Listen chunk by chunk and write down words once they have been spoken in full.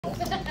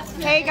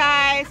Hey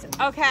guys,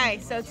 okay,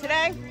 so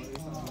today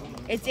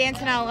it's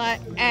Antonella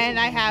and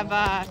I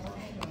have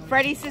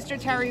Freddie's sister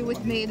Terry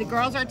with me. The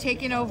girls are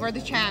taking over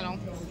the channel.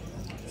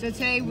 So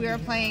today we are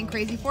playing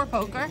Crazy 4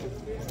 Poker.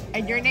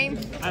 And your name?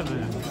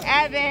 Evan.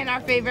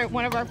 Evan,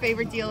 one of our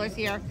favorite dealers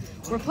here.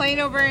 We're playing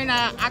over in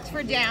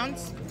Oxford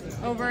Downs,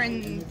 over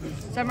in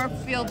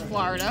Summerfield,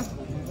 Florida.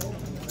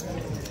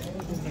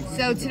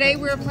 So today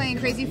we're playing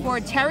Crazy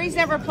 4. Terry's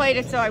never played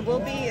it, so I will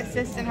be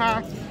assisting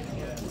her.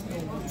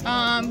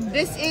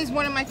 This is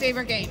one of my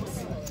favorite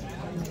games.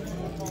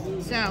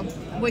 So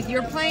what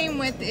you're playing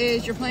with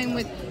is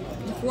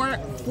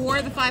four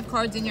of the 5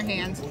 cards in your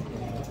hands.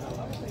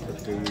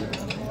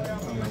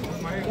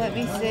 Let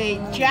me see.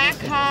 Jack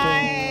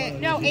high.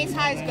 No, ace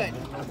high is good.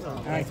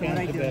 All right, so what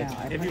I do now?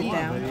 I put it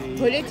down.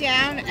 Put it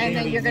down, and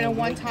then you're gonna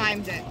 1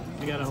 times it.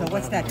 So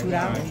what's that?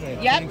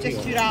 $2? Yep,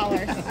 just $2.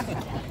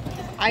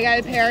 I got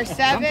a pair of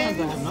 7s,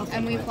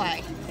 and we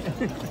play.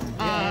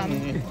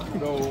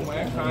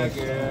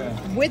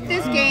 With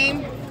this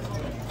game,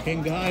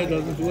 King high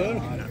doesn't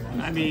work.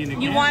 I mean,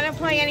 again, you want to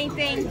play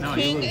anything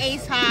king,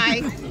 ace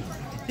high.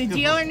 The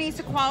dealer needs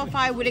to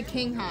qualify with a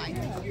king high.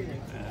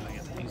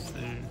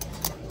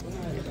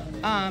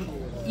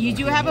 You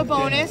do have a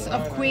bonus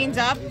of queens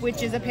up,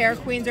 which is a pair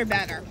of queens or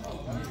better.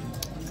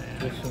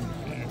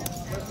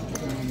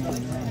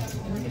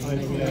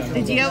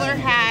 The dealer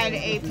had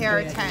a pair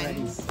of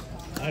 10s.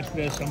 I'd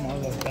play some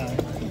other time.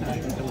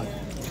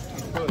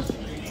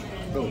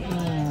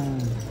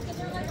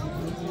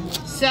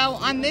 So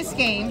on this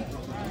game,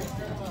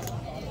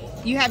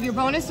 you have your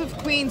bonus of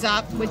queens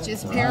up, which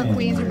is pair of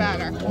queens or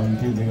better.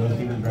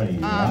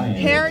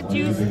 Pair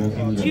deuce,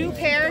 2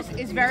 pairs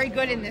is very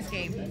good in this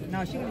game.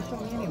 No, she's going to show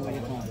me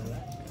anyway.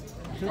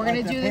 We're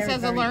going to do this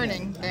as a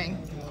learning thing.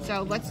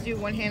 So let's do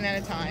 1 hand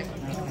at a time.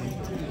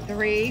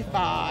 3,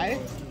 5,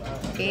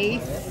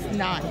 ace,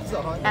 9.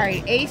 All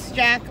right, ace,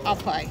 jack, I'll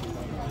play.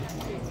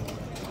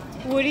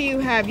 What do you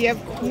have? You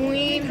have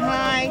queen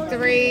high,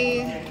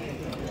 3.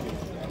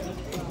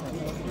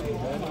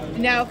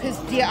 No, because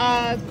the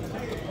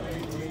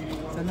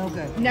so no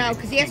good. no,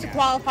 because he has to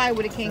qualify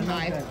with a king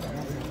high.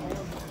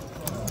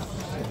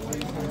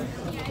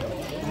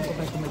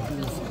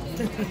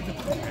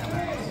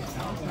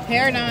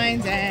 Pair of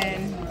 9s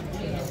and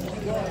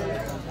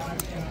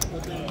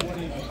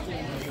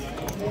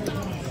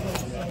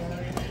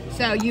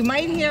so you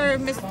might hear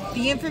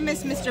the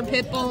infamous Mr.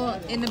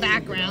 Pitbull in the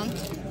background,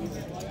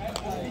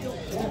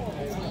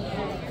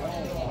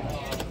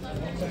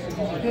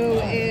 who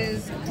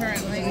is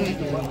currently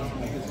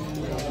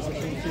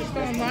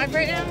going live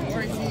right now,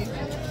 or is he?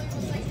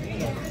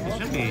 It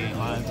should be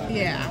live.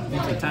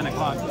 Yeah. It's 10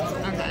 o'clock.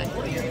 Okay.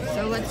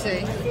 So let's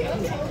see.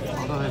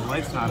 Although his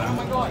light's not on.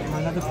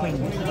 Another queen.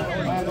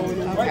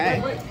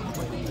 Okay.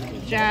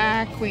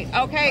 Jack, queen.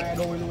 Okay.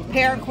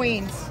 Pair of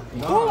queens.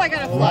 Oh, I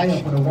got a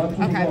flush.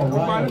 Okay.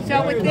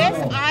 So with this,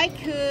 I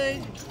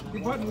could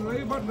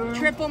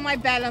triple my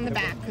bet on the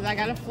back because I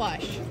got a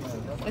flush.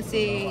 Let's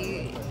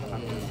see.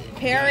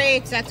 Pair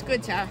 8s. That's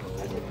good, Tara.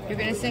 You're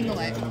gonna single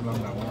it.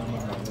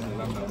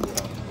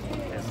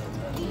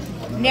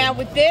 Now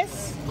with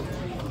this,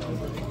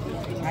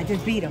 I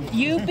just beat him.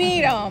 you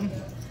beat him.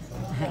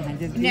 I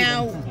just beat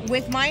Now, him.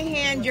 with my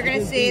hand, you're going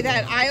to see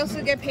that I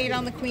also get paid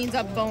on the queens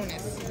up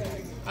bonus.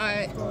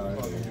 I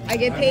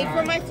get paid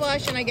for my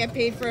flush, and I get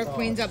paid for a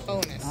queens up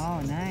bonus.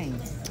 Oh,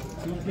 nice.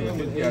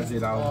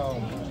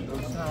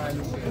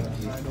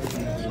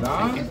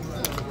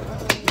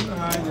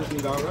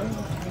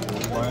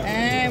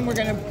 And we're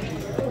going to...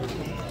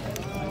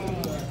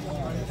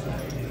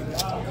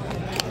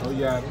 Oh,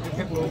 yeah.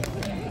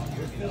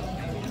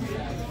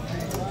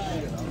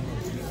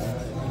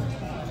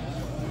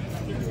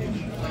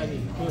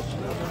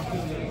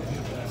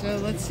 So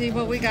let's see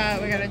what we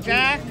got. We got a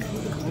jack,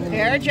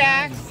 pair of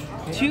jacks,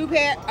 2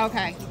 pair.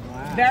 Okay,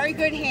 very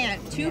good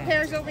hand. 2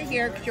 pairs over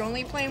here because you're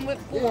only playing with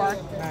 4.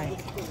 Right.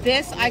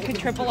 This I could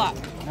triple up.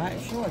 All right,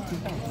 sure. 2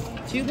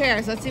 pairs. 2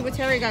 pairs. Let's see what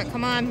Terry got.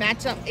 Come on,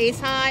 match up. Ace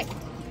high.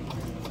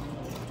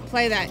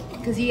 Play that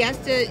because he has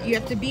to. You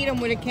have to beat him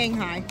with a king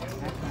high.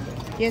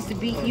 He has to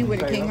beat you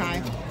with a king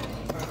high.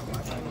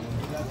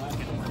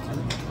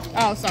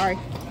 Oh, sorry.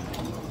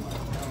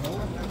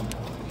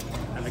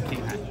 Have a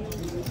king high.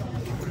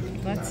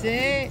 That's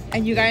it.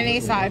 And you got an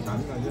ace high.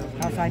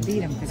 Else I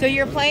beat him. So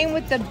you're playing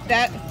with the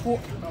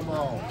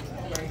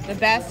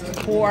best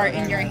 4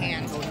 in your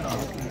hand.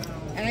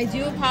 And I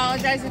do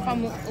apologize if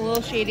I'm a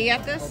little shady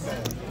at this.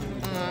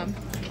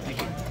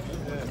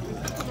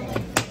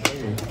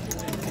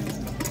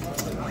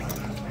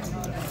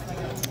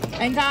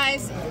 And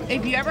guys,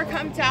 if you ever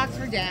come to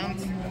Oxford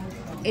Downs,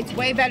 it's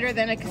way better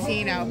than a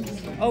casino.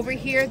 Over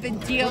here, the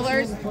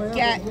dealers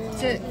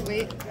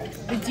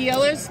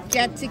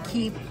get to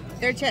keep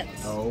their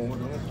chips.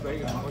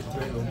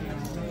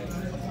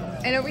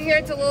 And over here,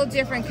 it's a little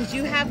different because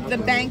you have the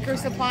banker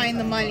supplying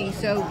the money.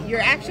 So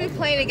you're actually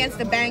playing against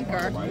the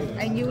banker,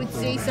 and you would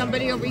see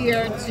somebody over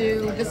here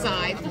to the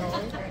side.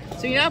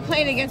 So you're not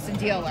playing against the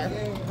dealer.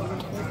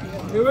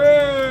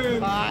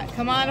 But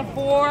come on, a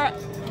 4,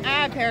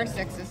 a pair of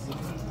 6s.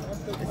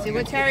 Let's see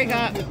what Terry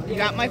got. You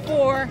got my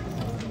 4.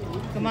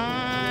 Come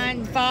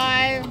on,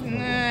 5.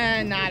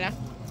 Nada.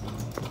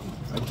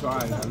 I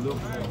tried. I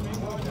looked.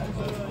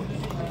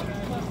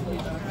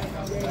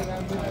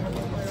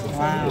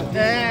 Wow.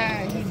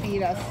 He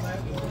beat us.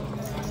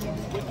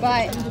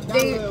 But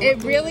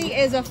it really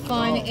is a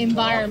fun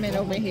environment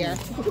over here.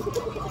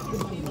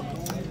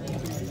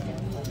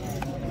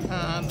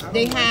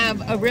 They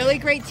have a really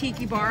great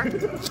tiki bar.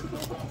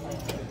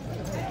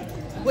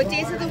 What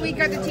days of the week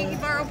are the tiki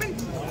bar open?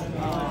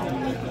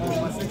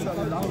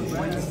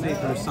 Wednesday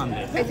through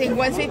Sunday. I think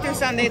Wednesday through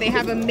Sunday. They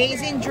have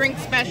amazing drink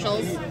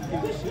specials.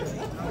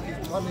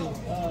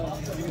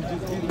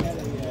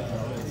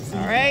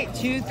 All right,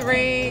 2,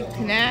 3,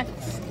 connect.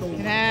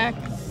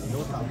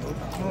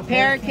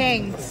 Pair of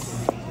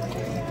kings.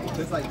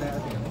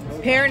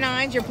 Pair of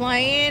 9s, you're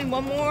playing.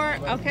 One more.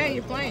 Okay,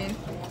 you're playing.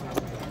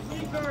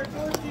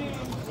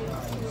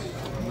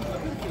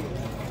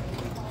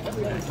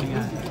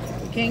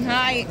 King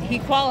high, he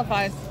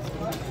qualifies.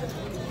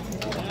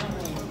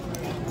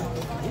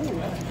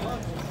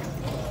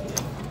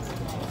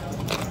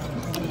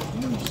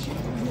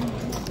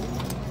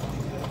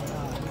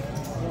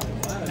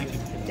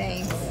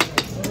 Thanks.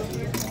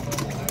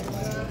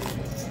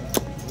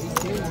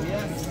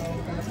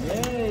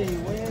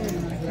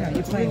 Yeah,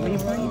 you playing? What are you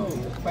playing?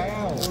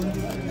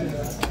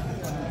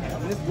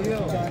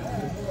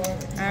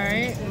 All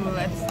right,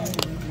 let's.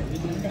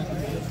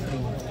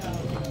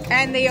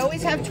 And they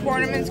always have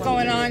tournaments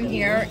going on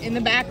here. In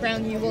the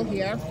background, you will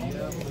hear.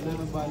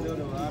 All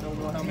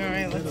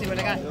right, let's see what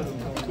I got.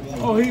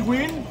 Oh, he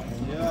win?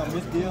 Yeah,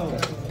 Miss Deal.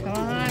 Come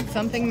on,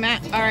 something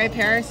Matt. All right,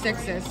 pair of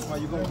 6s.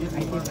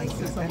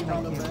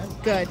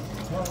 Good.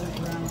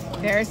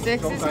 Pair of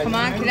 6s. Come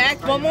on,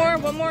 connect. One more.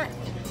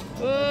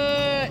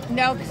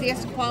 No, because he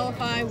has to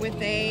qualify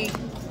with a.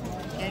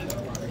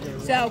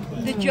 So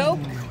the joke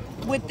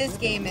with this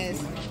game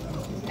is,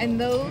 and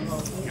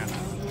those.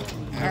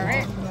 All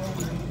right.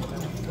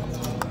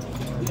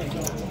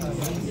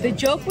 The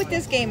joke with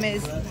this game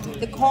is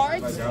the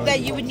cards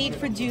that you would need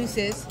for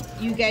deuces,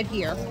 you get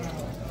here.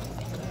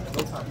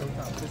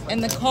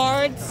 And the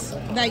cards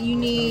that you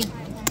need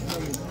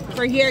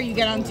for here, you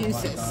get on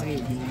deuces.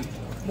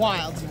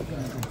 Wild.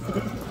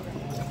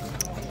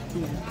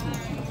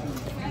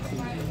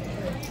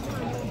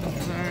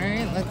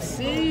 Alright, let's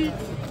see.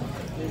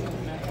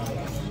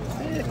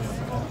 6.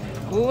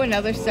 Ooh,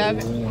 another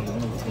 7.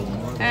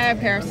 And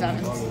a pair of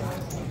 7s.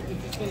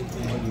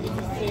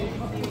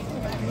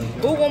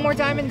 Ooh, one more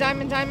diamond.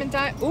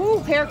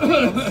 Ooh, pair of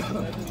queens.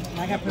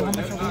 I got how much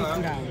over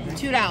 $2.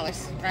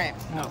 $2. Right.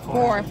 No,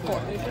 4.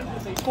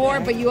 4,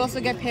 but you also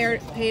get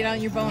paid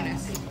on your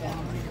bonus.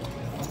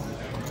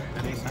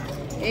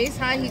 Ace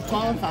high, he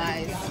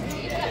qualifies.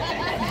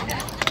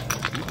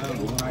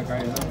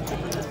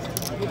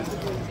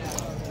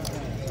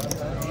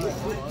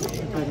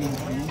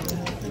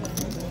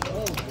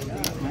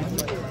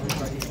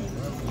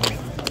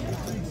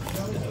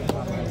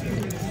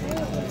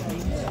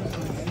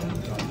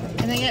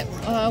 And I get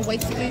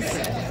white squeeze.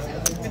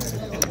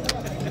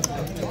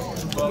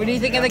 What do you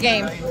think of the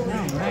game?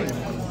 Oh, right.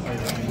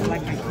 I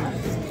like my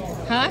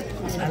 2s. Huh?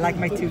 I like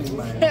my 2s.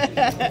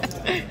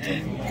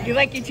 You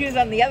like your 2s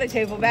on the other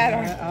table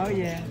better. Oh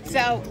yeah.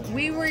 So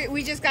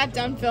we just got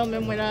done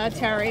filming with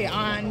Terry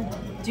on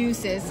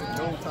deuces,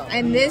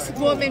 and this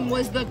woman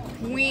was the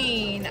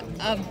queen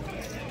of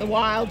the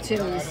wild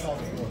 2s. All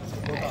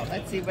right,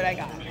 let's see what I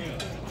got.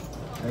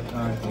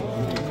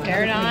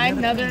 Pair of 9,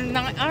 another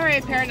 9. All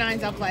right, pair of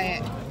 9s, I'll play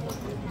it.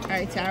 All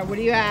right, Tara, what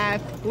do you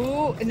have?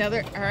 Ooh,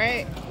 another. All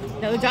right,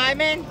 another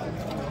diamond.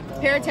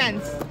 Pair of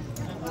 10s.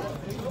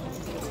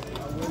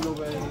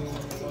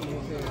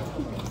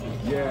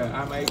 Yeah,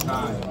 I'm 8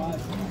 high.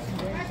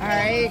 All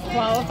right,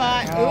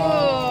 qualify.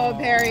 Ooh,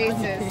 pair of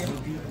aces.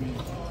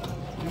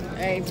 All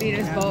right, beat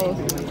us both.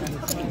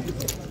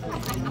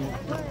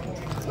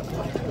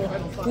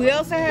 We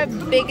also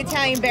have Big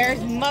Italian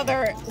Bear's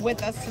mother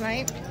with us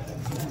tonight.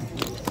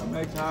 I'm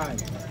 8 high.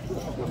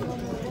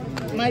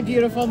 My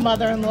beautiful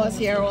mother-in-law's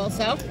here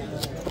also.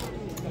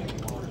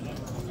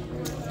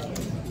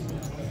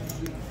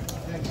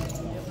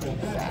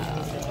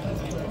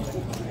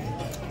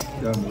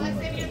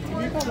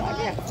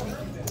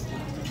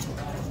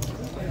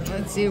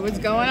 Let's see what's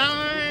going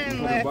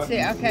on. Let's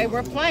see. Okay,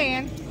 we're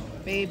playing,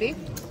 baby.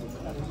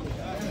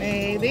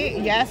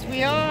 Baby. Yes,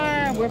 we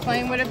are. We're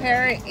playing with a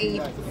pair of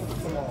 8.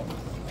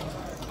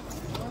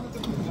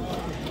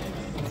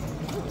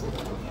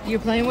 You're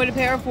playing with a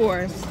pair of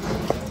 4s.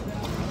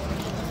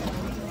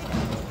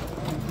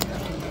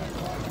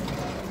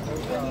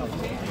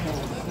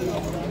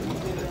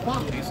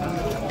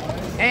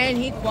 And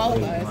he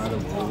qualifies.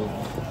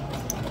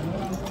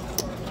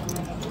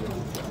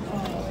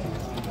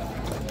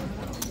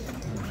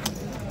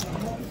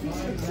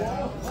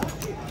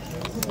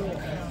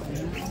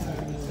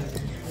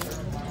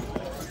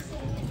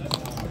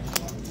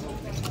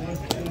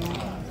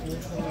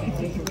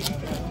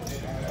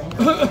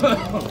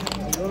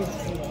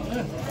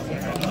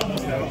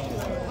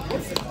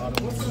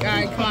 All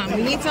right, come on.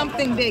 We need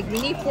something big. We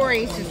need 4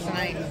 aces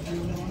tonight.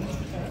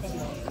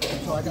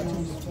 All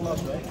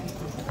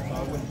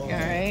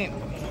right.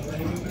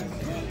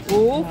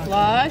 Ooh,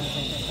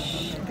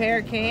 flush. Pair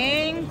of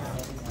kings.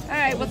 All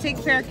right, we'll take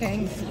the pair of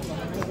kings.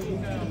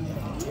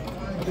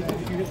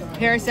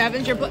 Pair of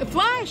sevens, your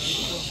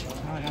flush.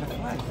 Oh, I got a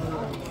flush.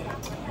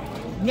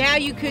 Now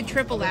you could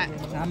triple that.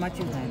 How much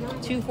is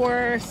that? 2,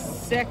 4,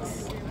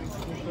 6.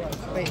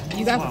 Wait,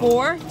 you got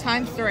 4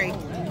 times 3.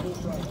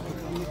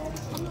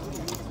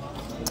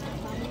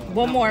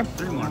 One more.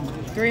 3 more.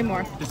 3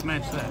 more. Just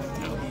match that.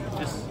 No,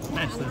 just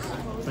match this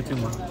for 2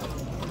 more.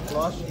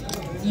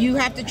 You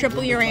have to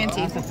triple your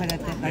ante. Also put it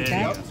like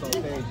Yeah. that?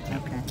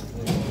 Okay.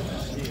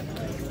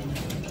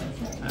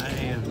 I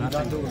have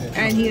nothing.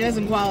 And he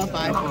doesn't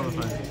qualify. I'll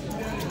qualify.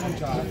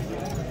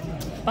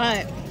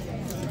 But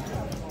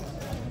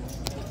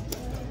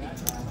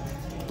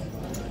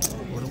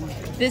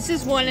this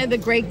is one of the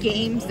great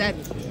games that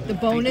the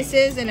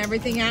bonuses and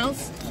everything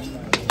else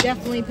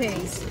definitely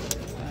pays.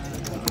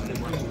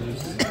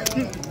 I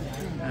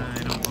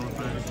don't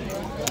qualify.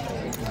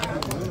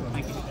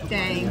 Thank you.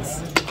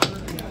 Thanks.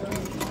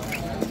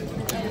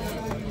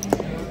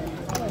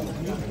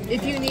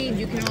 If you need,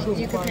 you can pay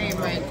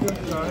him rent.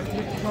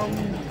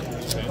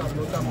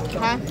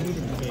 Huh?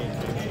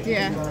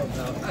 Yeah.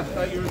 I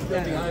thought you were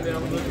still behind it. I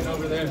was looking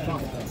over there.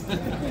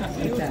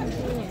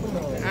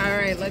 All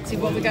right, let's see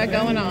what we got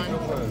going on.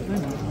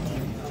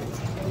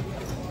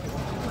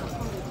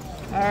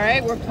 All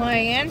right, we're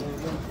playing.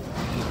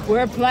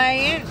 We're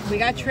playing. We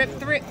got trips,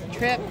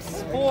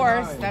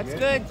 4s. That's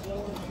good.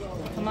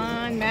 Come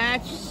on,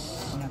 match.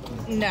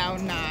 No,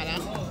 nada.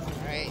 All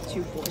right,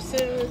 2, 4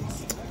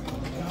 suits.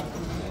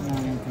 No,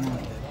 no.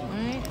 All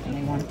right. And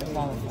they want to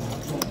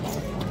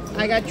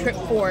qualify. I got trip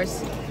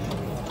 4s.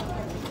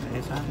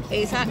 Ace high.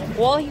 Ace high.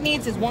 All he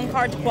needs is 1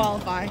 card to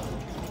qualify.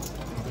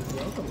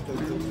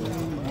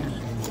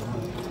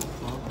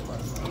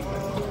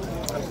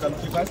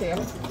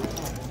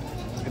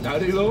 Đợi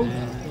đi luôn.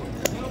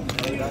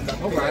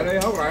 Hút lại đi,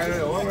 hút lại đi.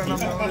 Ủa,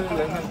 500 đi,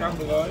 liền 500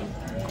 được rồi.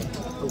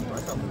 Hút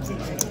 500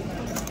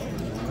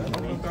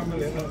 đi,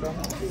 liền 500.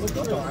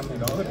 Cho anh thì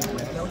đỡ hết.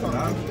 Đó,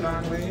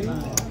 trang đi.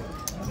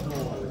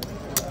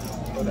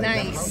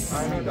 Nice.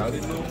 Đợi đi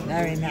luôn.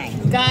 Very nice.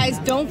 Guys,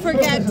 don't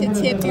forget to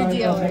tip your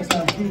dealers.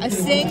 A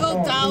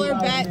single dollar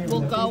bet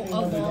will go a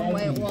long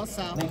way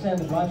also.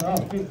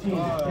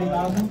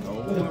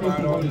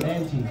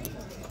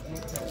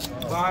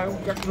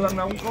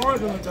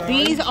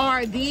 These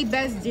are the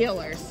best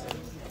dealers.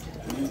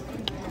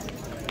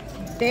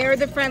 They are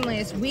the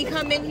friendliest. We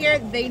come in here,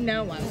 they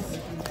know us.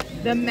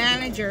 The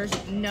managers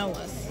know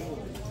us.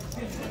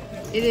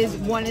 It is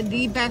one of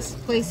the best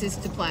places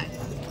to play.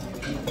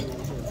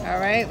 All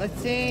right,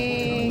 let's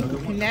see.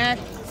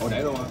 Connect.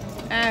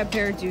 A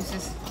pair of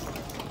deuces.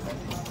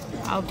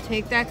 I'll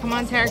take that. Come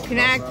on, Tara.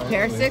 Connect.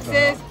 Pair of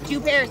 6s.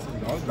 2 pairs.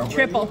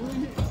 Triple.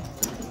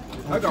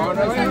 2,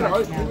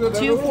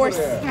 4.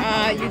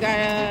 You got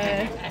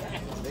a.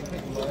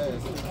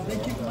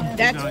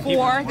 That's No, keep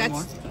 4. it.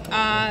 That's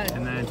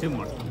And then 2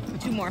 more.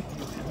 2 more.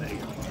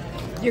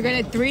 You're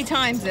gonna 3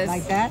 times this.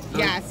 Like that?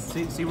 Yes.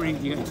 See where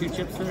you got 2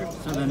 chips there?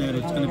 So then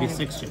it's going to be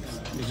 6 chips.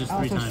 It's just 3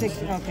 Also times. 6.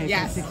 Okay.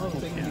 Yes. So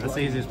 6. Yeah, that's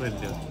the easiest way to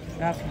do it.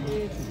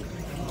 Okay.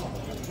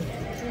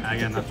 I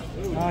got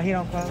nothing. Oh, he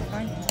don't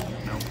qualify?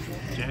 No.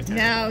 Jack.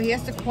 No, he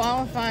has to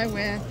qualify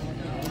with.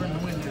 We're in the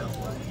win now.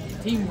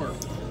 Teamwork.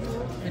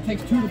 It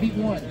takes 2 to beat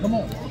 1. Come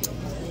on.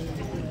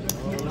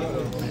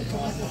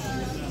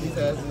 He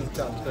says he's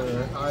got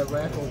the high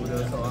rack over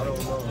there, so I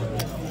don't know.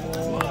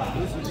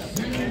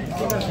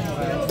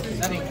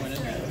 That ain't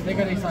winning. They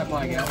got ace high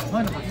black out.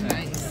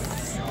 100%.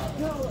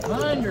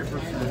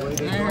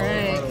 100%. All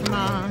right, come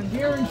on.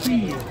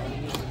 Guaranteed.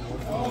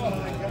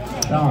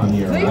 Don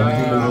here. I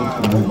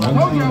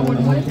told you I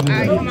wouldn't win. All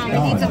right, come on. We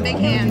need some big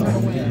hands.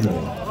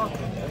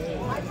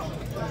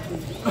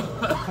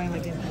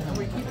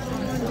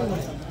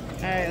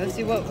 All right, let's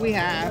see what we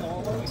have.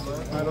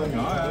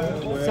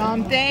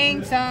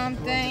 Something,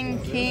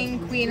 king,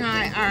 queen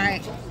high. All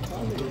right.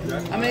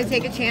 I'm going to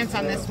take a chance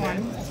on this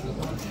one.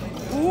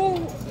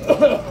 Ooh.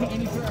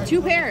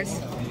 2 pairs.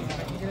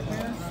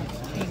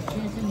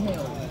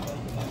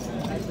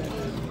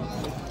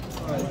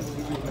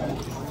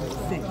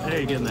 There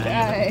you're getting the All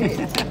hang of it.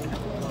 right.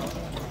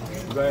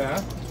 Đây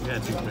hả? You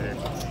got 2 pairs.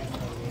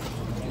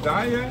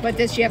 Đái á. But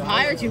does she have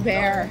high or 2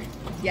 pair?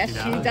 Yes,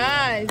 she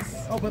does.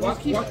 Oh, but let's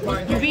keep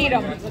You beat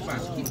him.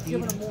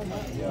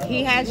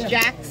 He has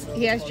jacks.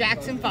 He has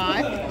jacks and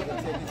 5,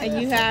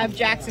 and you have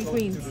jacks and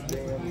queens.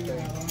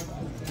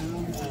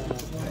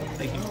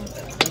 Thank you.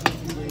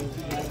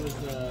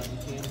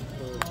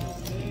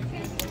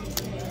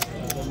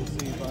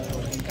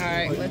 All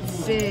right, let's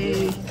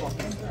see.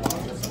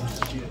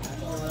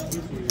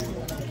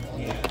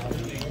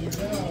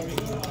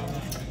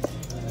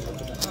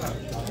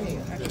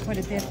 Put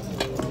it there.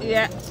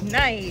 Yeah,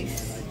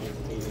 nice.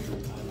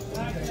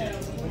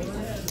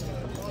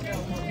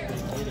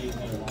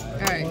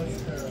 All right.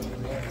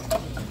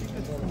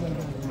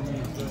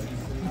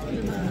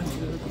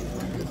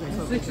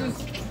 sixes.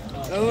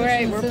 All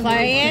right, we're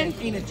playing.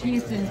 Ain't a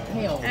chance in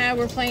hell.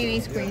 We're playing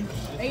ace queen.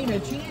 Ain't a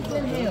chance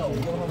in hell.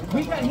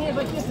 We got hands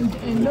like this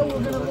and know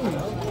we're gonna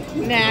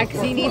lose. Nah,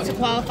 because he needs to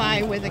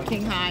qualify with a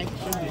king high.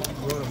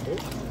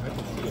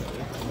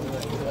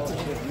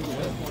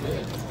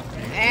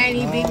 And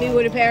he beat me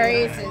with a pair of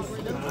aces.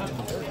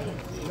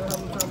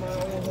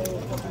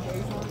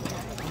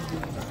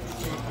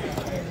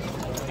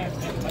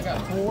 I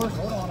got 4.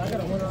 Hold on, I got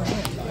a winner on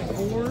this.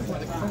 4 with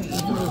a queen.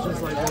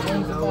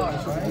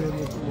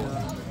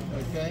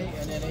 Okay,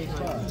 and then ace 5.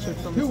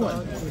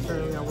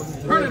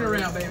 2-1. Turn it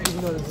around, baby.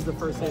 Even though this is the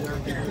first hit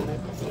I've been doing it.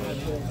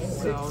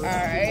 So, All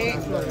right.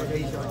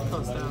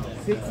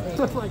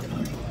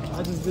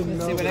 I just didn't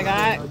know. See what I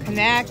got.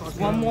 Connect.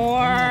 One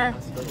more.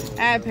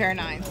 Add pair of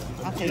 9s.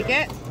 I'll take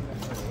it.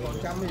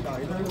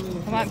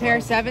 Come on, pair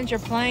of 7s. You're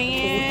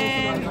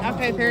playing.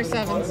 Okay, pair of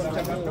 7s.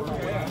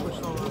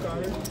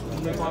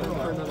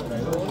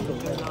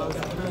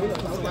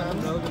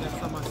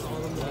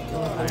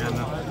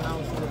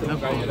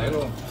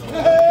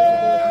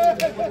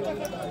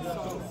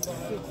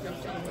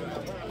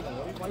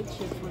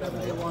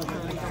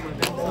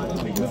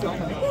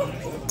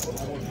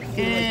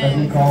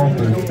 Second call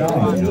for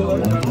Stallion.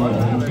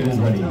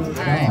 Ready.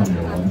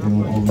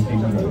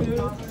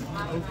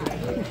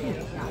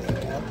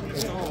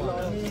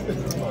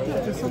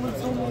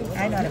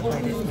 I know how to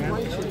play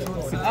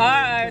this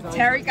now.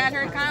 Terry got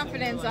her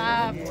confidence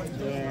up.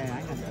 Yeah,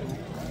 I got that.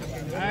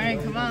 All right,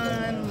 come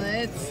on.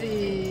 Let's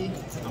see.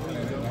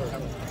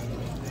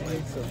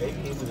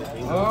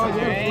 All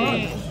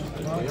right.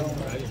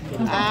 No,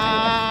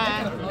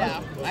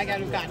 I got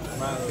who got.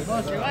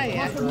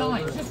 Plus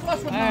 9. Just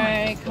plus All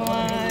right, come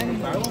on.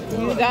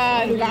 You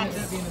got who got.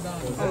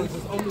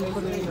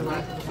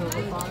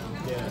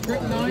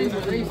 Trick 9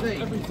 or ace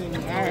 8. All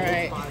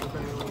right.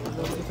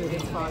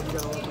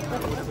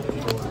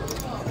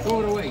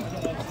 Throw it away.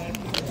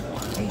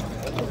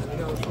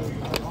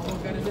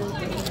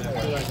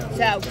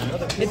 So,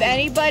 if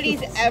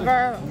anybody's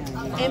ever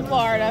in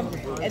Florida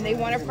and they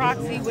want a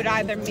proxy with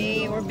either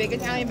me or Big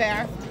Italian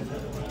Bear,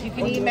 you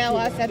can email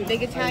us at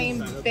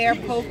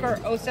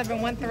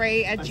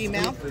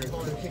bigitalianbearpoker0713@gmail.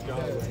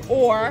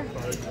 Or,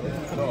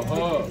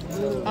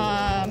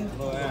 All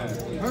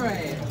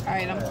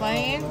right, I'm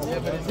playing. Yeah,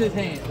 but it's his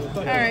hand.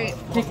 All right.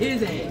 Kick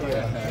his hand.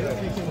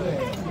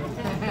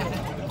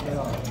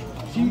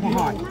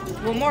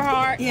 One more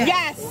heart. Yeah.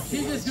 Yes!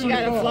 She's just She doing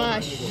got it a all.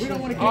 flush. We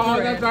don't want to kick Oh,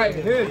 her that's ass. right.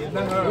 His,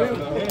 not her.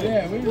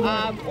 Yeah, we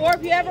Or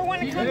if you ever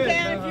want to come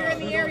down, if you're in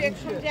the area,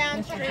 come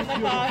down, stream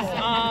with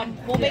us.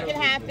 We'll make it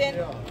happen.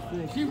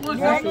 She wants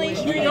Normally to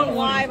stream don't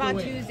want live us to on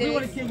win. Tuesdays. We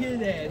want to kick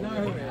his ass, not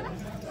her ass.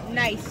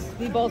 Nice.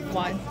 We both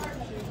won.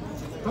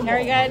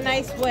 Terry got a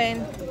nice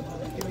win.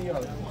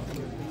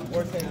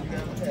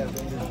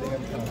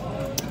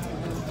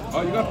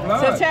 Oh, you got So,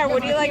 blood. Terry,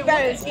 what do you like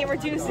better, this game or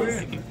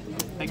Deuces?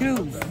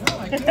 Deuce.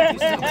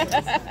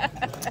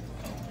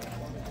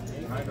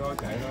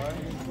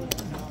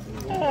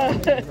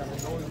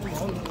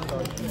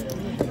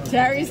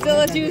 Terry's still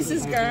a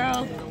Deuces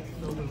girl.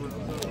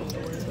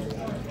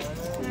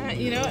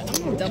 You know what? I'm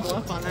going to double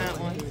up on that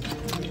one.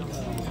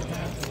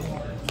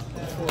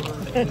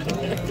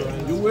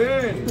 You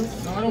win.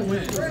 No, I don't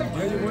win.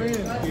 Yeah, you win.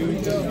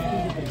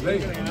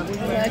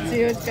 Let's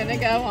see what's going to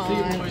go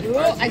on. Ooh,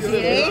 I see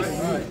an ace.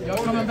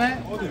 Y'all coming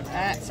back?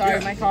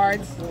 Sorry, my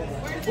cards.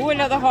 Ooh,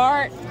 another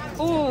heart.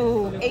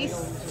 Ooh,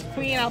 ace,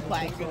 queen, I'll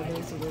play.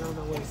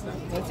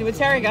 Let's see what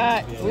Terry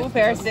got. Ooh,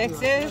 pair of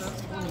 6s.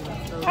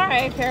 All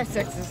right, pair of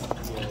 6s.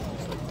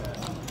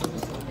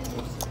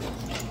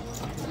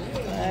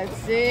 Let's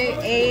see,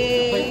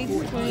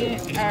 ace, queen.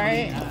 All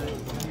right.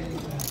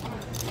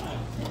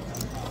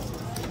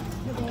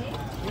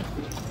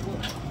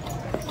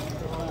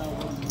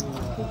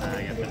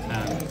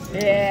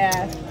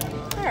 Yeah.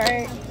 All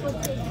right.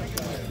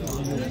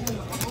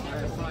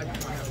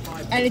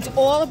 And it's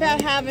all about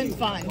having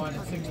fun.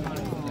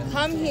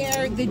 Come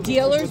here. The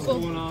dealers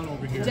will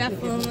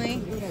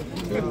definitely.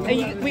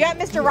 We got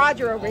Mr.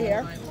 Roger over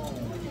here.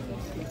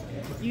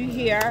 You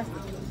here.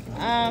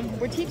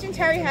 We're teaching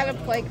Terry how to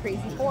play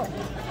Crazy Four.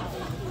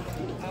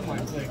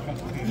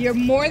 You're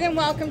more than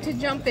welcome to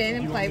jump in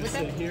and play with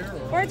him.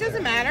 Or it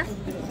doesn't matter.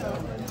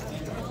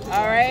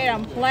 All right,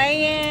 I'm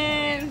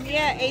playing.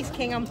 Yeah, Ace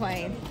King, I'm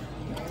playing.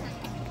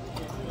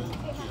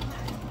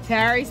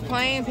 Terry's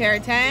playing, pair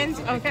of 10s.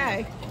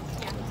 Okay.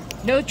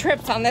 No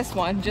trips on this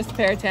one, just a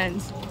pair of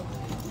 10s.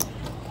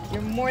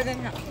 You're more than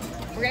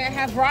we're gonna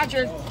have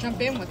Roger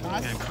jump in with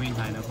us. Yeah, queen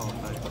high, no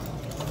qualified.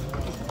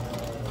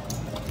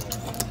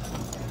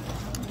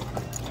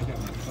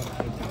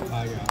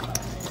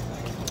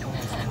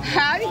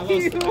 How do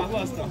you? I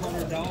lost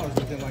 $100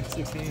 within like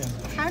 6 hands.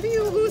 How do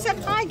you lose at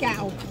high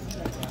gal?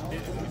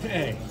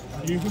 Hey,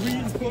 who are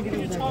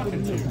you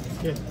talking to?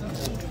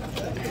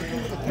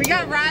 We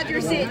got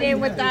Roger sitting in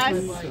with us.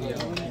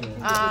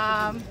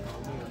 I'm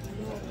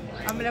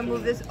gonna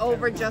move this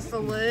over just a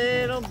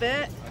little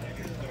bit.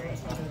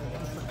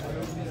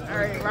 All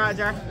right,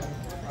 Roger.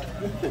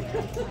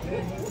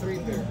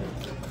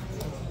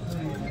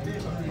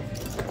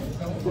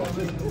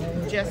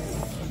 Just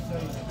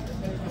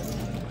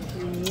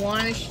you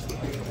want to.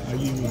 Are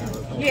you?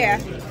 Yeah.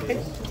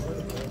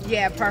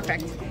 Yeah,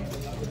 perfect.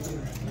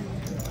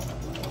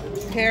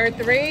 Pair of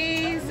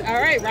threes. All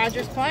right,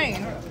 Roger's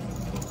playing.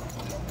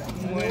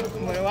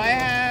 What do I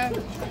have?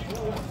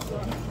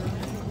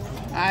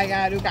 I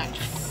got Ugats.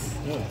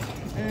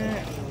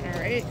 All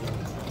right.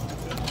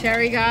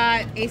 Cherry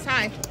got ace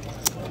high.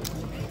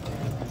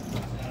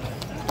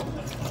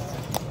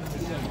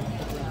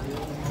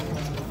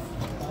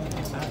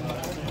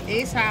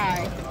 Ace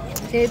high.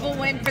 Table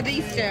win for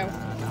these two.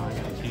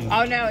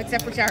 Oh no,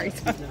 except for Cherry's.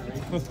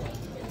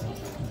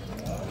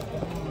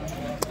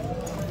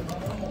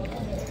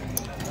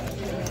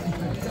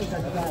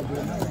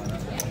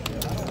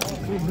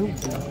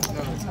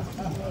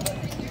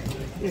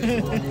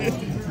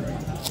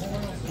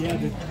 Yeah,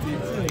 the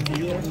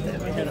dealer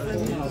had a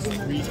full house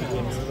 3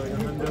 times.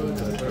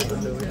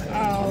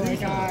 Oh my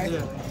god.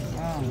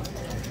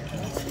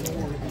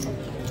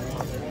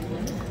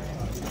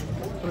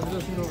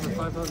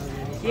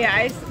 Yeah,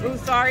 I'm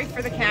sorry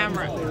for the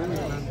camera.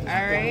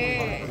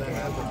 Alright.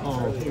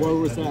 Oh, where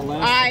was that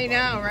last? I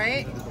know,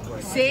 right?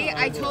 See,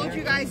 I told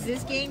you guys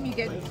this game you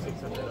get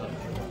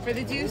for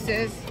the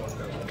deuces.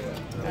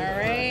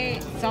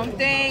 Alright.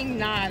 Something,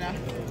 nada.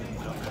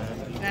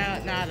 No,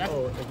 nada.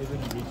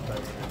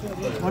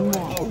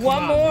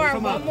 One more.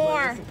 One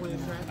more.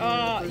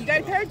 You got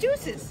a pair of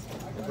deuces.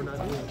 We're not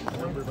doing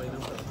number by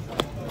number.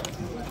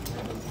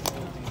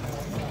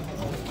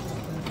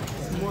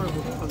 It's more of a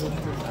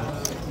punishment.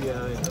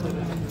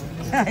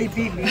 Yeah. He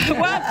beat me.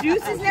 Well,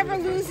 deuces never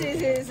loses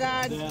his,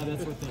 Yeah,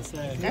 that's what they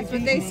say. that's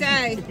what they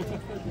say.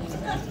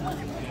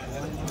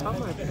 How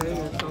am I paying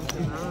or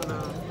something? I don't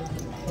know.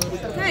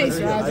 Nice,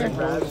 Roger. I'd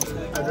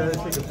rather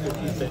take a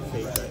 50-cent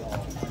pay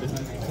cut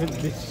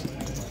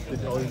than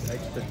all these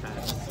extra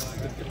taxes.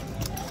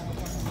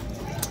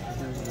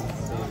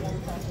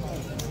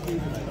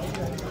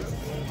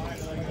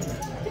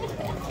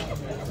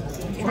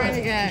 I'm trying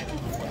to get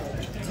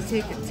to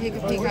take a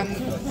peek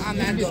on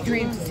that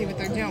stream to see what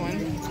they're doing.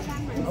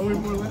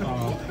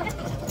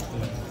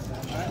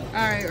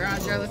 All right,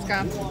 Roger, let's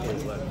go.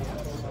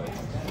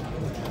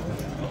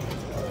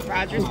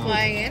 Roger's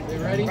playing.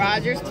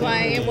 Roger's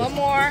playing. One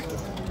more.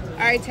 All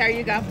right, Terry,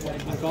 you go. I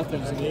thought there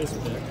was an ace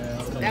with it.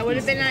 That would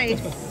have been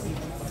nice.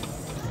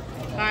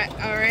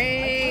 All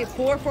right,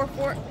 4, 4,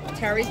 4.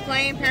 Terry's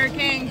playing pair of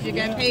kings. You're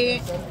getting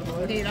paid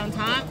on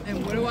top.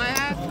 And what do I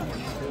have?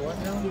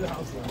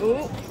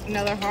 Ooh,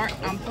 another heart.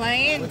 I'm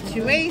playing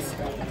 2 ace,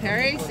 a pair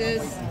of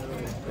aces.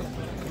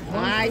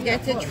 I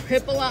get to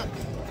triple up.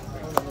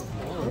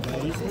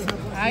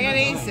 I got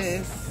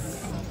aces.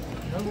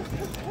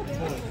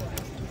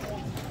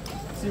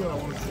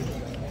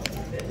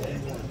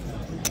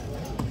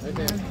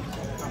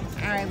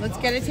 All right, let's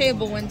get a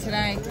table win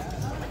tonight.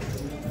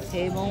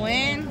 Table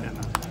win.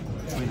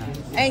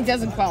 And he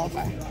doesn't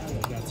qualify.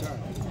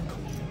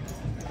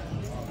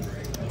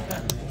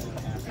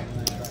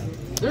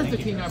 There's the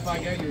king up I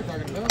got you were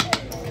talking about.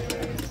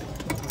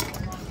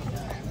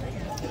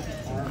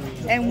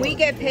 And we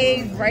get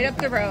paid right up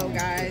the road,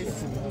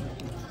 guys.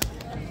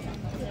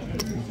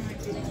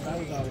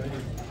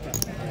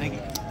 Thank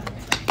you.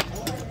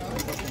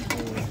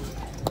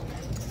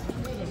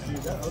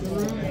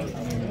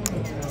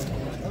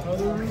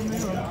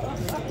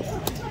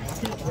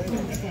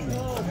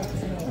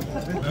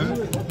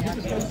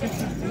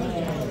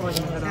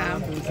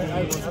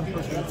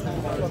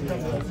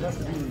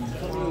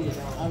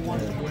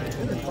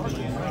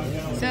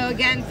 So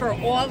again, for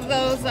all of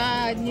those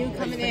new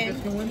coming in,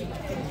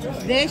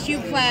 this you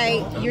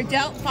play, you're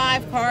dealt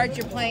 5 cards,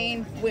 you're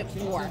playing with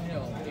 4.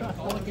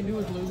 All I can do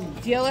is lose.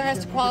 Dealer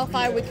has to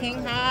qualify with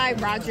king high,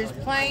 Roger's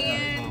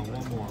playing.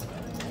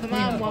 Come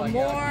on,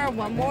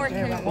 one more,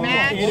 can it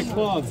match? 8 of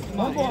clubs.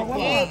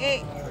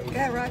 Eight.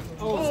 Yeah, right.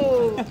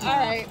 Ooh, all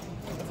right.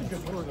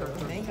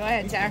 Go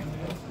ahead, Tara.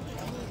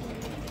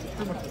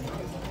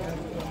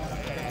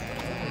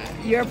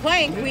 You're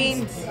playing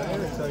queens.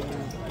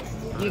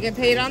 You get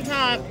paid on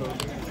top.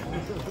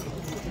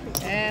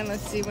 And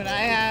let's see what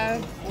I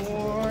have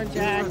for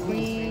jack,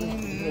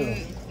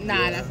 queen,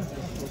 nada.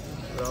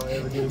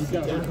 You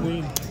got the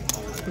queen.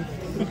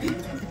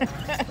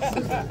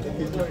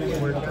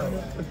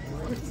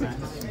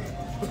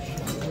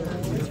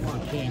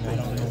 King, I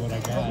don't know what I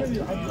got.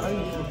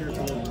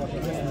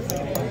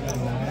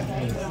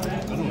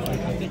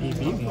 I think he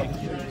beat me.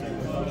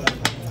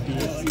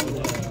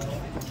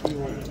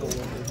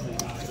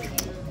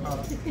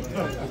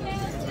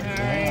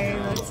 Alright,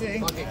 let's see.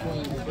 Pocket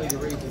queen, play the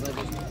raises. I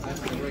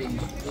have to raise.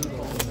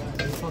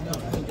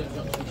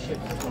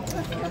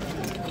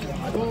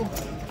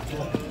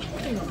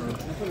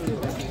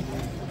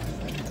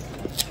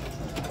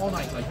 All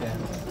night like that.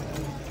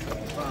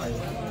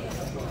 5.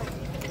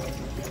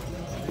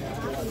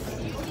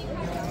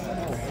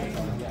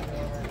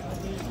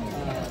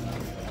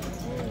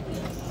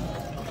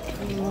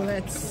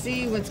 Let's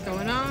see what's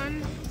going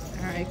on.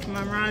 Alright, come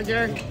on,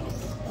 Roger.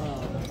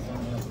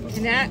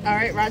 Connect.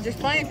 Alright, Roger's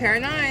playing pair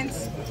of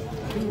 9s.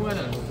 2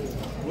 winners.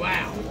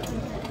 Wow.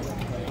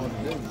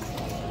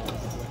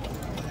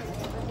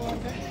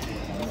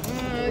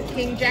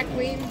 king, jack,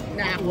 queen?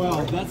 Nah.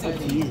 Well, that's up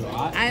to you.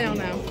 I don't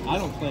know. I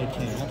don't play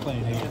king. I play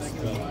an ace.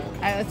 But All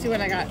right, let's see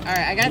what I got. All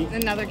right, I got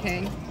another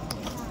king.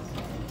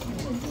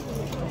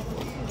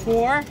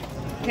 4,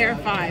 pair of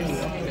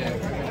 5s.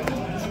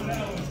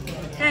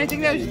 I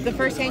think that was the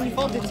first hand you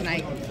folded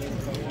tonight.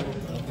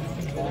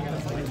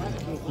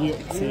 you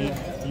see,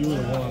 you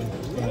would have won.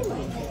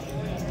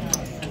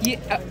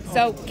 But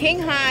So king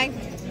high.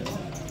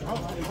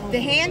 The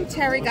hand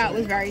Terry got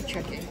was very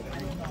tricky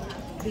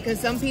because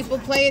some people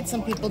play it,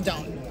 some people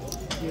don't.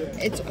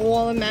 It's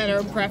all a matter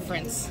of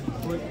preference.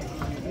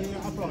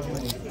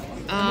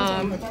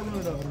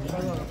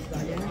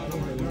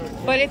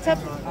 But it's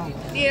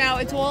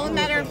it's all a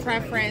matter of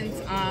preference.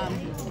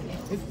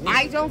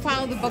 I don't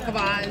follow the Book of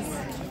Oz.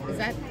 Is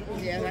that?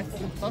 Yeah, that's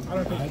the book.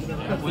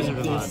 Wizard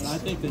of Oz. I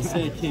think they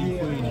say king,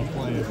 queen, and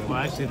play. Well,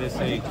 actually, they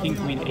say king,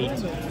 queen,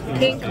 8.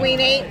 King, Queen,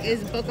 8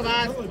 is Book of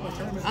Oz.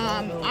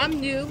 I'm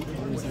new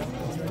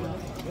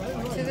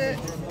to the.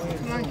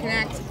 Come on,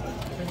 connect.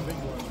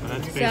 But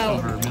that's based So-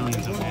 over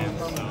millions of hands.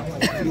 So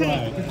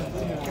Right.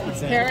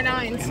 Pair of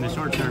 9s. in the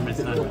short term, it's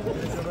not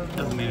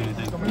doesn't mean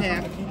anything.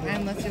 Yeah,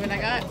 and let's see what I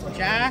got.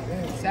 Jack,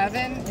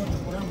 7.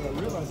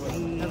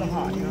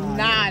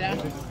 Nada.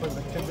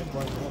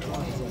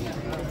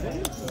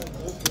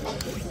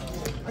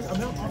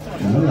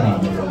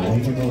 Leon,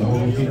 original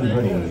overseas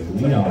ready.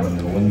 Leon,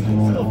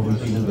 original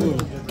overseas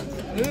ready.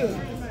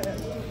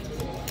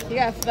 You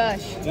got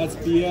flush. That's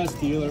BS,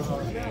 dealer.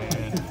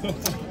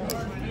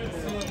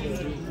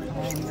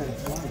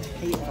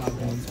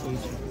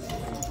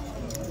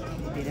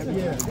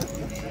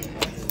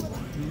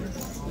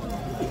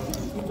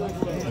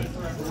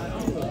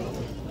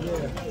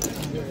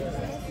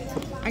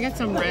 I got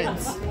some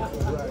reds.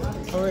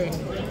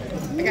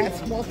 I got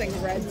small thing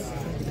reds.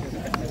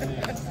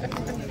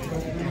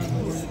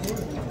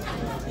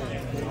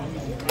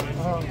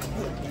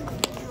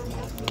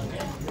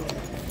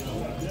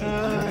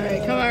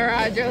 Alright, come on,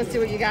 Roger. Let's see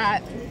what you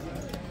got.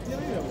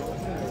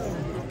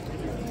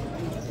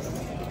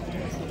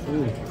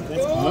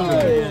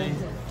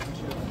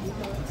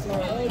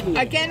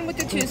 Again with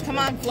the 2s. Come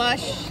on,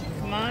 flush.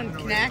 Come on,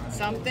 connect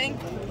something.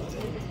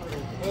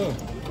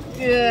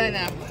 Good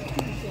enough.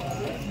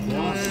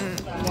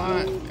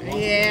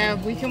 Yeah,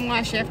 we can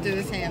wash after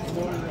this hand.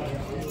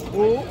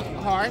 Ooh,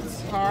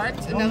 hearts.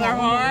 Another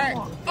heart.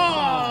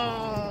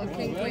 Oh,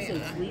 king, queen.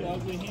 Three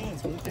ugly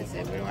hands. That's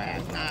it. What do I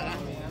have?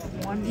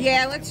 Nada.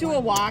 Yeah, let's do a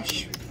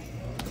wash.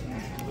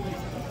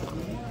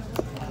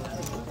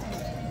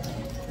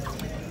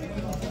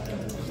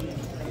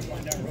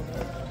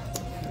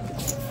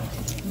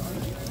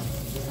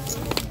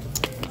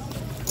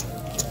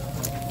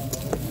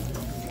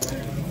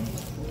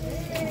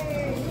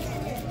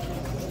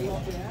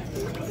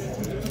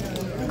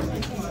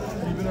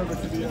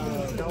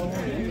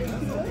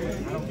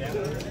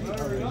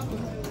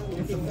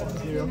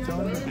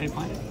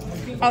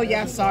 Oh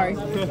yeah, sorry.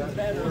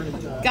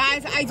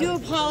 Guys, I do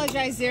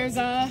apologize. There's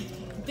a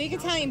Big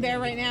Italian Bear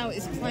right now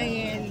is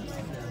playing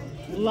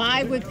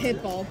live with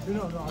Pitbull.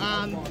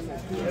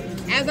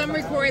 As I'm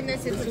recording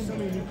this, it's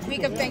the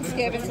week of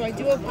Thanksgiving, so I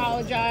do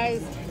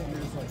apologize.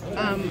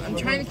 I'm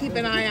trying to keep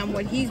an eye on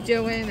what he's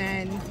doing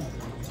and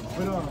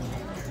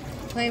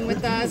playing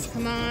with us.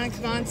 Come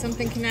on,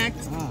 something connect.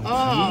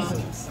 Oh,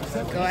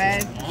 go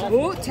ahead.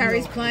 Ooh,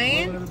 Terry's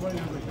playing.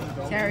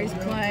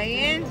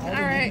 All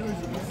right.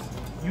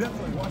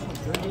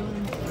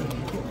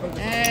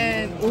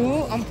 And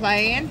ooh, I'm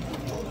playing.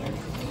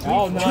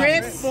 Oh, nice.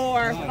 Trip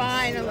 4,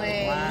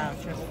 finally.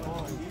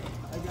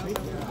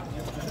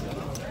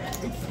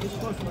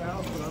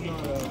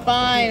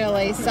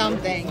 Finally,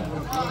 something.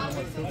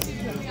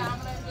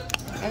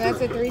 And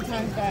that's a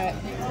 3-time bet.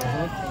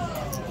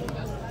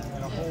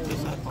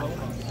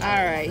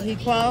 All right, he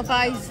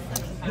qualifies.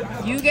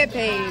 You get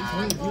paid.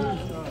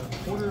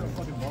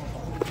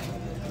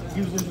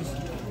 He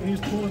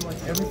was pulling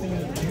like everything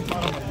in the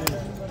time.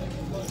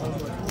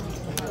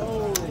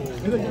 All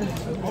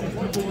the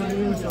people were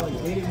in, so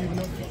like they didn't even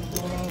know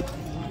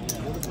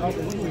what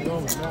was going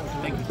on.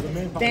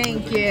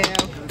 Thank you.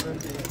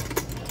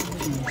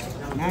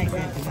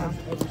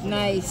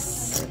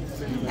 Nice.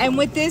 And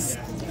with this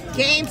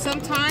game,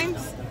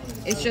 sometimes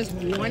it's just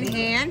one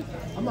hand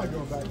I'm not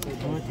going back to it.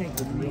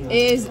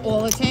 is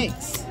all it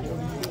takes.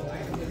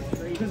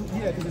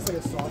 Yeah, because it's like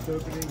a soft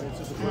opening. It's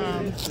just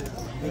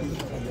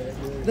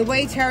The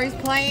way Terry's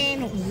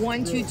playing,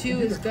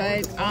 1-2-2 is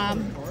good.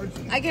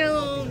 I get a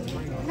little,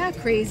 not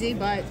crazy,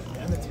 but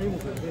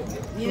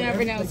you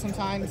never know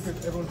sometimes.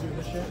 everyone's doing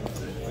this shit.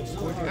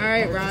 All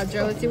right,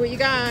 Roger, let's see what you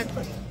got.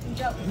 All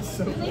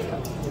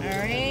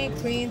right,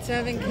 Queen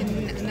 7,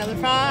 another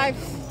 5.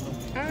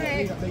 All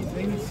right.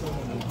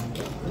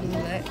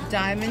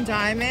 Diamond,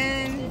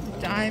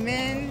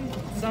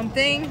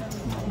 something.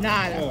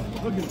 Nada.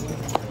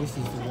 This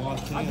is the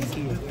wash hand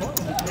too.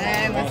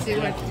 And let's see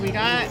what we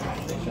got.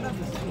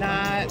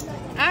 A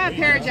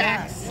pair of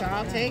jacks, so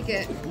I'll take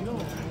it.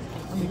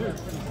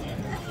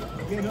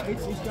 Yeah, no,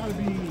 it's got to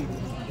be.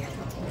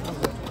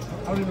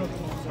 I don't even know.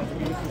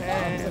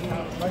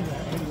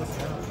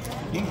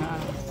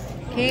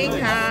 King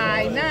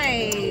high,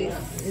 nice.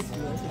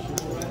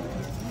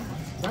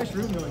 Nice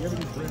room though,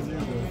 everything's brand new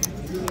though.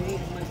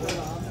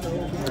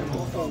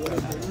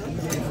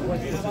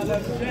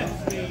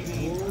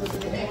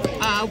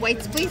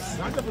 Whites, please.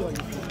 I definitely like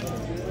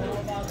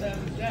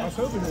I was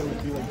hoping there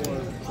would be like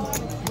more.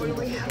 What do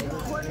we have?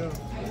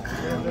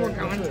 We're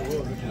going.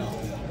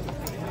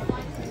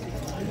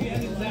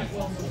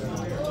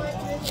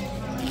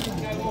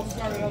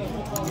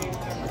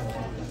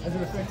 Has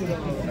it affected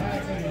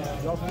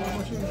y'all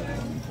much?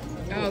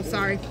 Oh,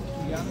 sorry.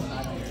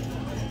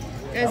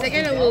 Guys, I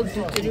get a little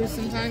doo-doo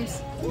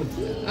sometimes.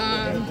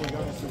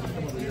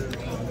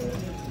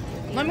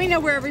 Let me know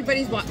where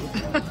everybody's watching.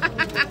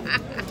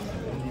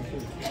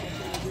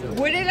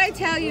 What did I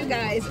tell you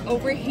guys?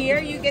 Over here,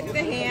 you get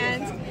the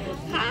hands.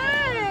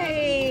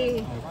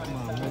 Hi.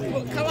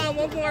 Well, come on,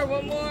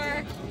 one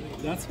more.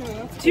 That's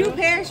good. Two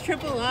pairs,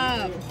 triple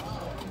up.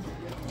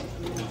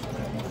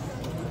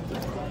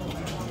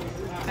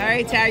 All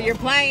right, Tara, you're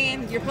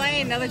playing.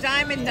 Another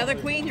diamond, another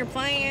queen. You're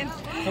playing.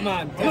 Come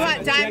on.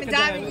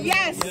 Diamond.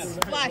 Yes,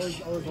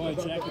 flush. Boy,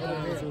 check it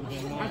out.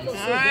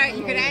 All right,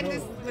 you can end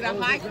this with a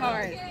high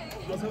card.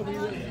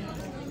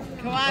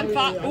 Come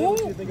on, ooh,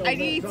 I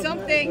need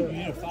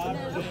something.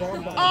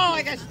 Oh,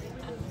 I got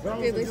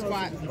really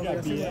squat.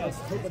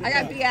 I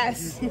got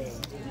BS.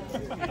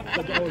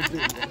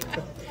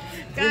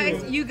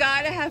 Guys, you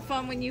gotta have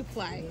fun when you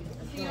play.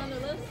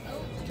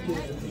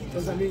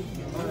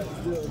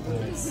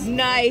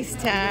 Nice,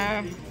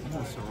 Tara.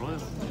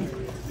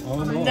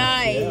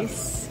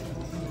 Nice.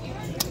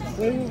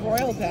 What do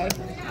Royal pay?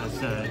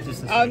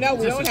 Oh no,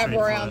 we don't have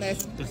Royal on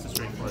this. Just a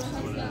straight flush is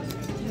what it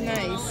is.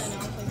 Nice.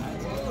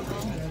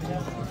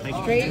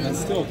 Straight. That's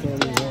still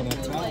 31 on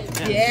top.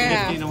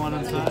 Yeah. 15 to 1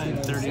 on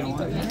side, 30 to 1.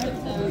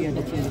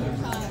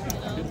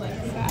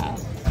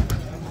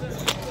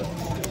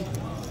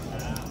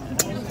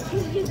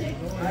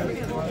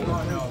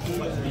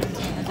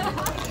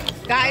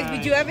 Guys, we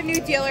do have a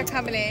new dealer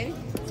coming in.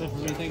 That's it for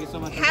me. Thank you so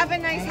much. Have a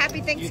nice,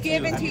 happy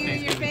Thanksgiving to you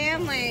and your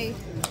Thanksgiving. family.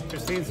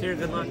 Christine's here.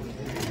 Good luck.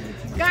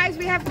 Guys,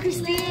 we have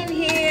Christine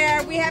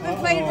here. We haven't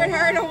played with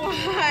her in a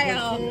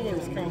while.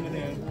 Cooler's coming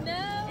in.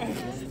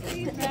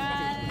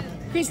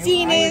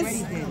 Christine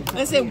is,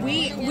 listen,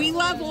 we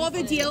love all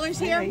the dealers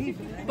here,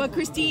 but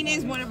Christine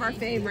is one of our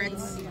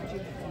favorites.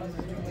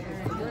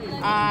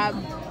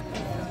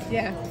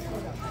 Yeah.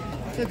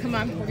 So come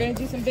on, we're gonna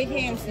do some big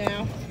hams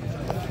now.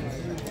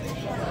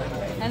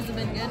 Has it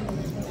been good?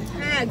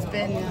 It's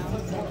been.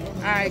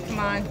 All right, come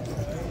on.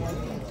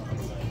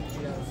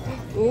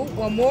 Ooh,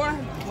 one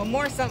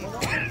more something.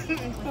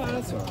 All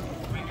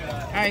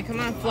right, come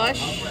on,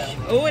 flush.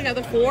 Oh,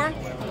 another 4.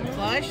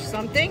 Flush,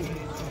 something.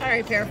 All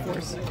right, pair of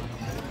 4s.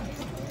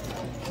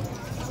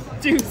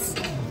 Deuce.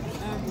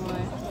 Oh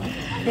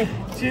boy.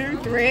 2,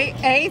 3,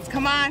 8.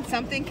 Come on,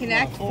 something.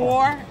 Connect.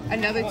 4.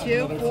 Another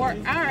 2. 4. All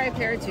right,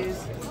 pair of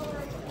 2s.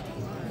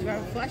 Do I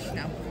have a flush?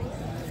 No.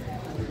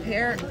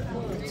 Pair of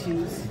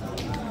 2s.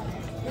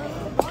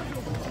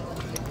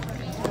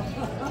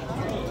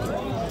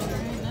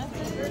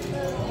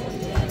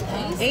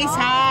 Ace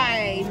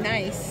high.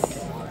 Nice.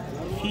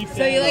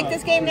 So you like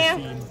this game now?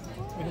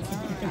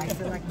 I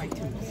still like my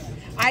 2s.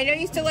 I know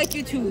you still like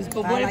your 2s,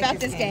 but what about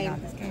this game?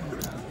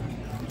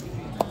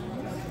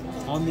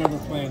 I'm never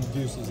playing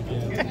deuces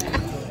again.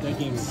 That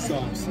game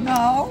sucks.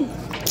 No.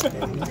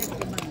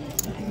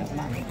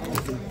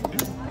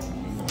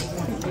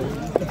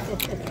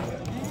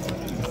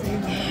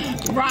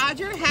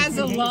 Roger has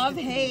a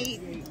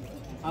love-hate.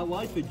 I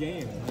like the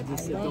game. I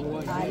just don't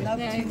like I it. love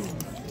Nice. 2s.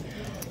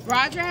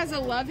 Roger has a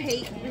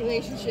love-hate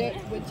relationship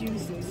with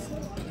juices.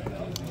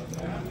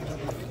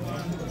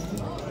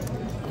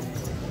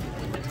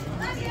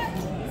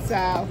 So,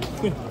 all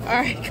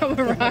right, come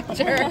on,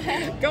 Roger.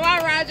 Come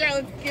on, Roger.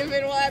 Let's give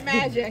it all that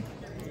magic.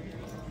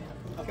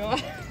 Go on.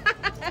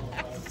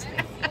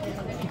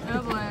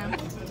 Oh boy.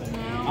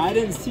 I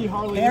didn't see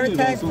hardly Air any of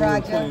those tag, when we were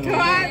Roger. playing. Come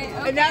on.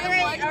 Okay, Another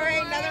 8. one All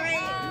right, more. another 8.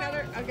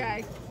 Another.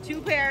 Okay.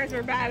 2 pairs.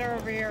 We're better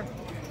over here.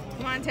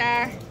 Come on,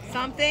 Tara.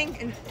 Something.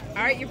 And,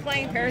 all right, you're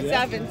playing pair of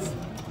 7s.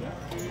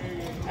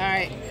 All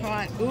right, come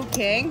on. Ooh,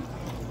 king.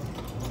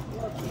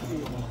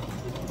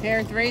 Pair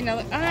of 3.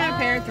 Another.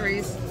 Pair of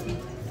 3s.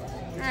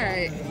 All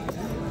right.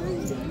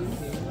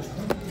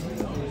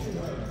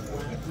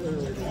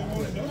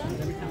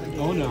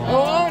 Oh no.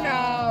 Oh no.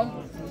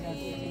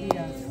 Beat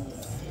us.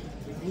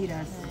 Beat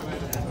us.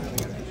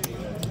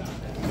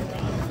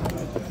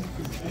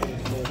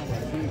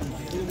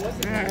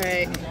 All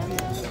right.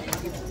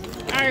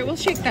 All right, we'll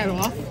shake that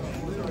off.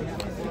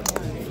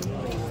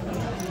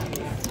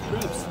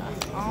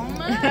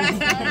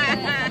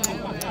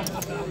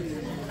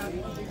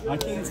 I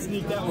can't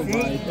sneak that one See?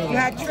 by. You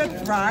had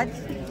trips, Rod.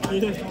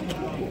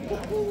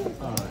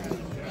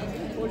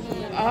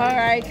 All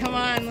right, come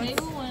on. Let's,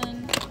 Table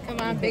win. come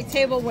on, big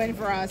table win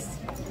for us.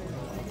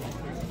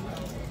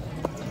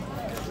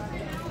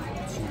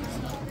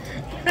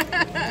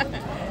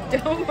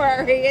 Don't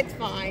worry, it's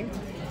fine.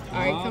 All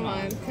right, come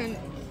on.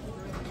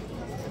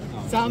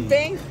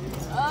 Something?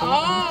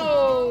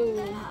 Oh!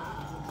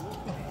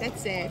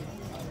 That's it.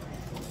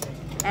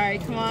 All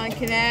right, come on,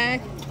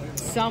 connect.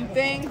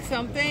 Something.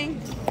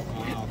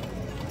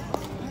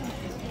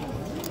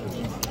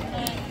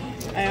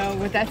 I don't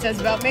know what that says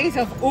about me.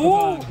 So,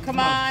 ooh, come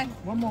on.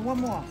 One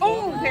more.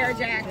 Ooh, pair of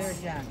jacks. Pair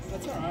of jacks.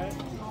 That's all right.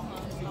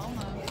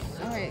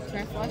 All right,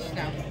 try flush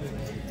now.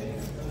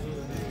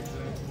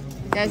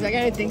 Guys, I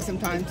gotta think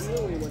sometimes.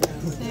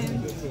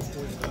 Same.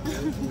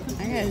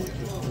 I gotta.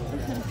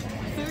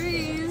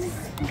 Threes.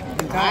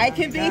 I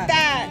can beat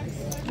that.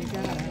 You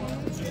got it.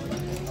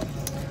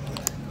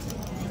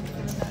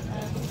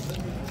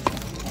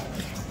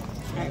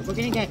 All right, we're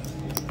gonna get.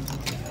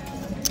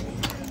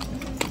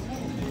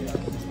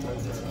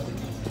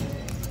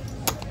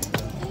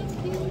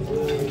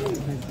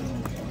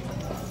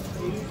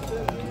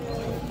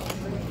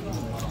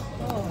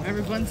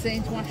 Everyone's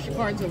saying to wash your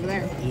cards over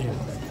there. Yeah.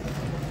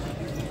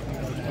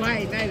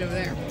 Quiet night over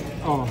there.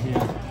 Oh, yeah.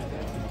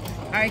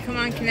 All right, come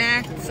on,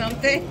 connect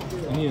something.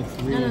 I need a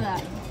 3. None of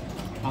that.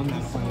 I'm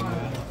not playing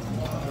that.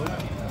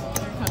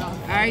 Cut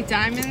off. All right,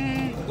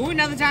 diamond. Ooh,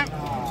 another diamond.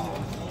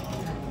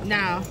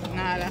 No,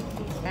 nada.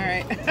 All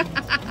right. No,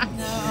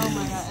 oh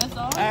my god. It's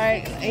all. All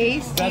right,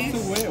 ace. That's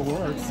deuce. the way it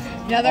works.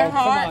 Another Oh,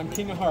 heart. come on,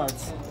 King of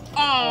Hearts.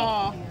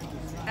 Oh,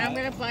 I'm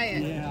gonna play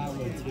it. Yeah, I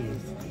would too.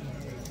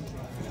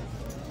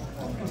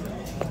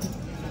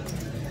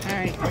 All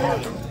right,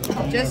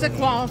 just a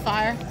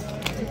qualifier.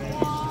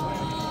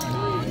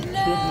 Oh,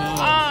 no.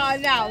 Oh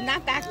no,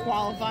 not that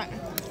qualifier.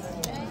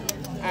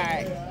 All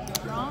right.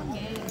 Wrong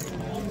game.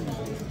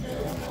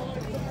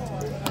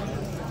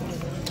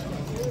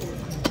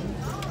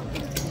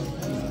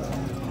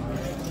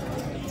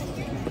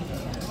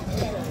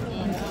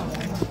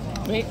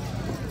 Wait.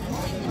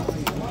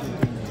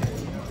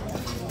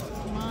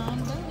 Come on,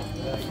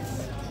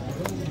 buddies.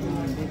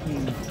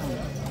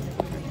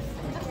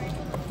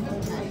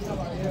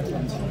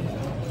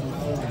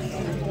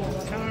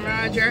 Come on,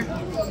 Roger.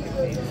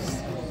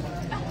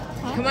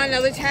 Come on,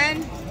 another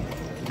 10.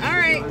 All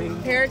right,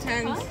 pair of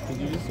 10s. Did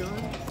you just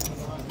join?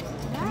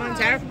 Come on,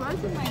 Tara.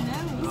 Broken my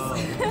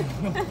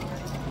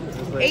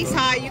nose. Ace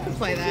high, you can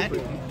play that.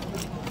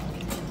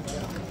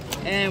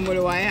 And what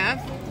do I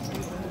have?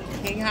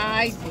 King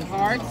high,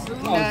 hearts.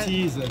 Oh,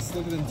 Jesus.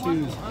 Look at them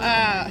 2s.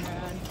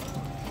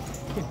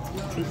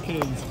 2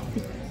 kings.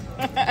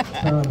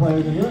 Tournament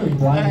players and viewers,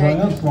 blind join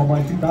up, small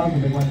blind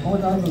 2,000, big blind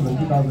 4,000, and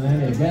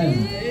 2,080 again.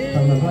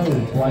 Tournament players,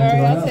 All blind right,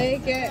 join I'll up.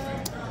 take it. I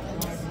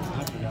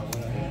forgot what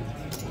I had.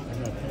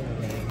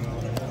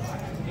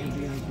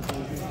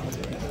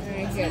 I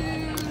got Very good.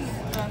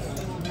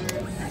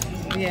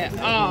 Yeah.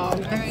 Oh.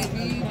 Alright, do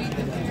you beat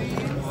the threes?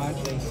 I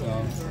think so.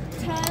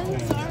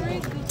 10s,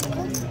 alright.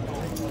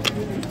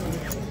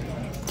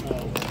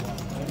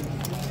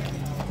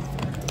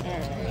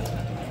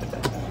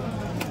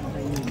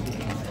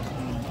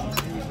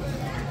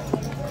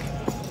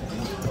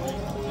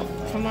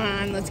 Come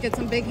on, let's get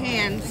some big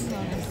hands.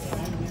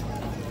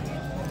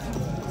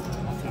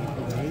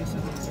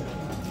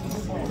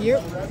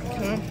 Yep.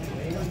 Come on.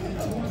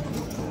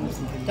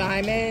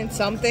 Diamond,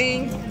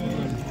 something.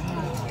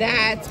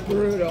 That's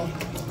brutal.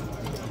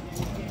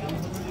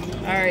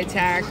 All right,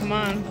 Tara, come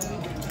on.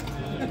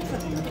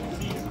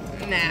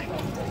 Nah.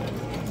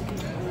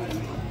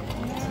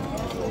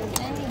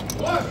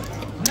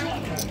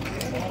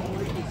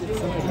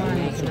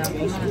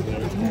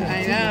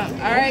 I know.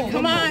 All right,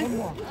 come on.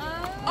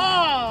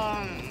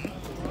 Oh.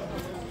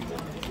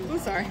 I'm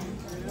sorry.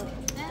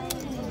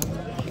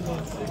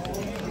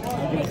 I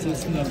got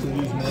just enough to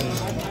lose money.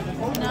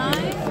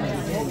 9.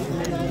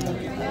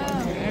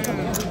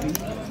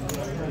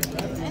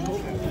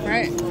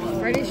 Right.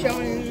 Freddie's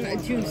showing a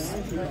juice.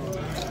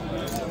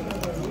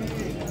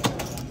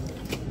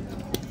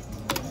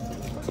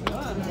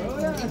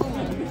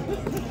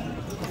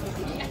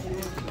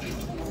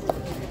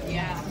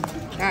 Yeah.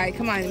 All right,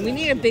 come on. We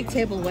need a big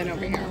table win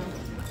over here.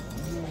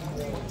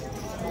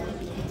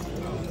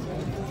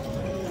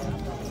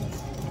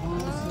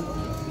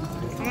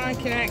 Come on,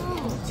 connect.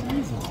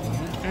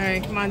 All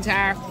right, come on,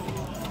 Tara.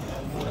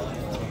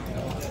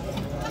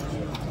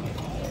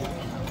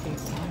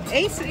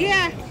 Ace,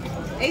 yeah.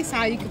 Ace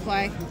high, you can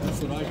play.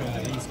 That's what I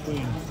got. Ace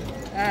queen.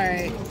 All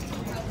right.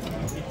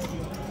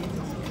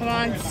 Come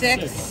on,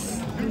 6,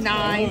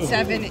 9,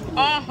 7.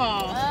 Oh.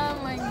 Oh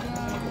my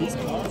god. These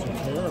cards are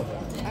terrible.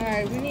 All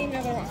right, we need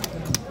another one.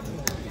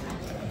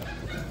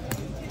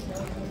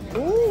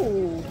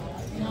 Ooh.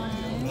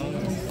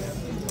 9.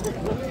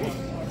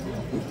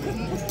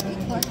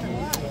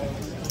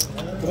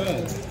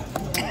 Good.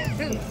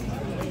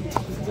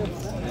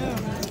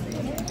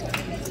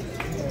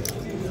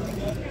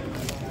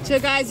 So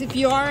guys, if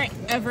you are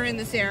ever in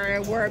this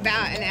area, we're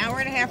about an hour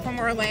and a half from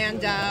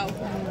Orlando,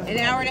 an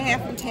hour and a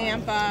half from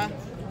Tampa.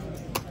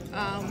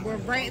 We're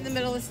right in the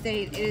middle of the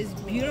state. It is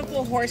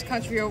beautiful horse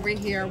country over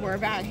here. We're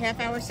about a half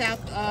hour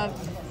south of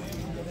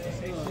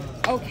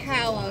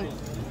Ocala.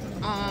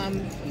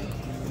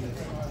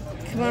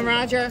 Come on,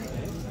 Roger.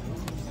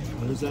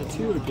 There's that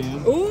 2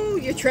 again. Ooh,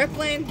 you're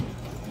tripling.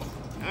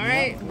 All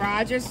right,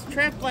 Roger's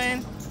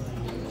tripling.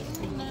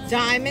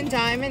 Diamond,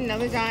 diamond,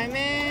 another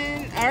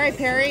diamond. All right,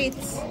 pair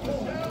 8s.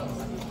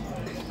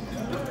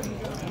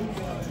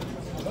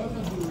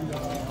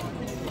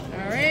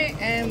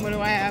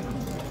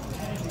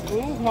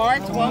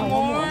 hearts. One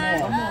more.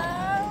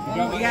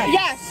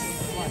 Yes.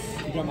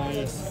 You got my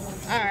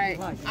ace. All right.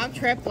 I'm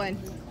tripling.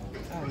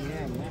 Oh,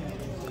 yeah.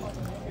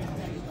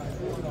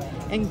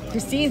 And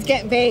Christine's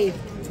getting paid.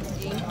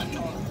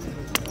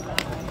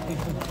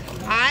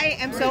 I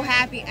am so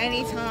happy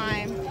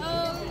anytime.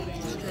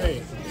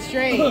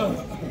 Straight.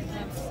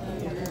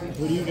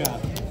 What do you got?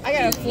 I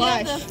got a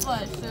flush. Yeah, the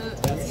flush. So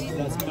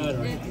That's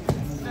better.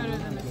 it's better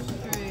than a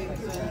straight.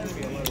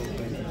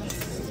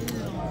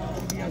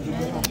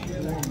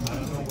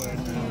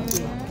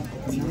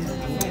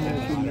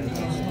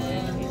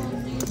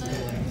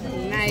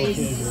 Nice.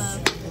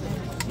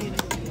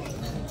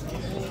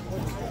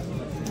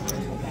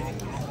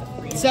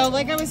 So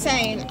like I was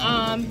saying,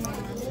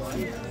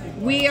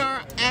 we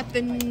are at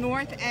the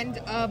north end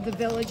of the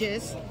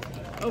Villages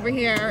over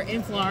here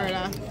in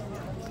Florida.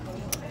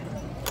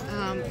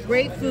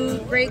 Great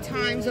food, great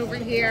times over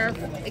here,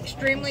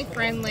 extremely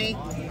friendly.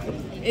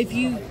 If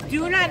you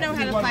do not know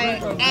how to play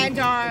and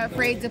are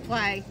afraid to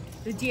play,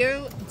 the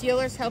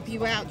dealers help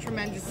you out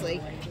tremendously.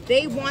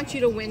 They want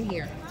you to win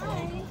here.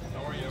 I'm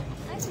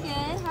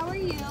good. How are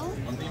you?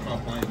 I'm thinking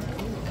about playing.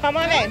 Come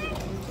on in.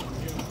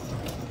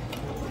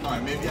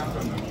 Alright, maybe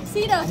after that.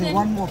 Seat open.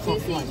 One more for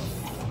 2 seats.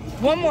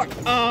 One more.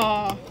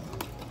 Oh.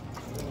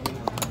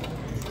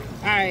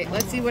 All right,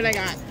 let's see what I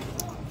got.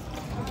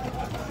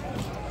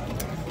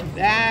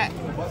 That.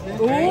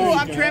 Ooh,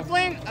 I'm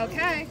tripling.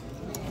 Okay.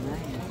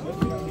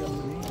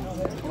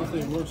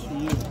 Hopefully it works for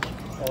you.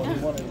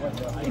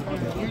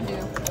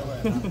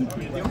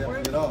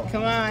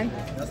 Come on.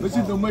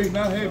 Listen to me,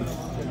 not him.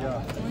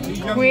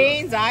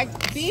 Queens, I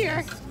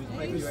beer.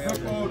 Step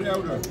all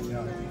down there.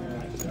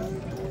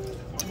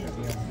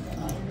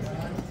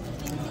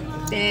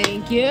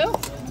 Thank you.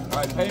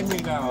 Alright, pay me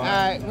now. All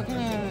right, we're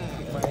gonna.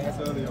 My ass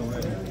early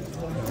already.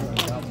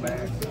 I'm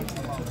back.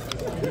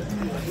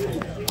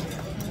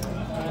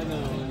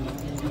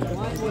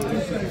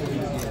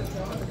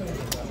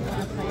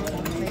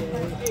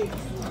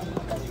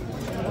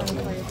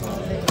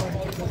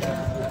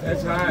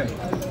 That's high.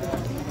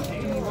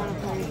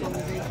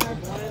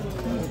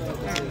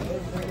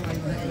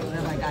 What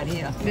have I got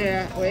here?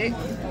 Yeah, wait.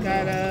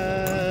 Got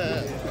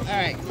a. All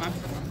right, come on.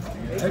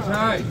 That's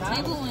high.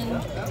 Table win.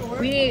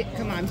 We need.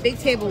 Come on, big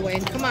table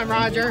win. Come on,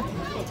 Roger.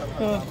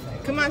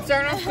 Come on,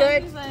 start off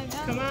good. He's like,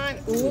 Come on.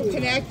 Ooh,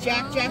 connect.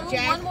 Jack, Jack, One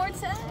Jack. more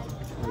 10.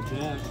 Or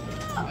Jack.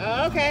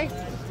 Okay.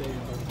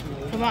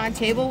 Come on,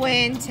 table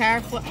win.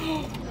 Tariff.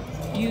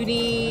 You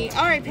need.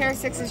 All right, pair of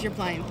sixes you're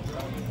playing.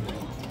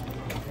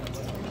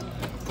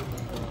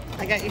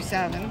 I got your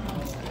 7.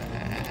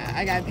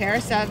 I got a pair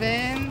of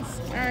 7s.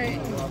 All right.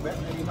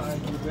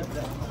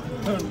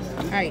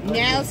 All right,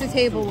 now's the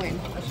table win.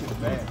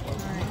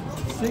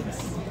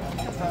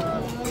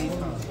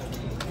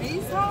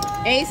 Ace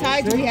high. Ace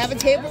high, do we have a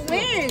table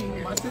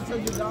win? My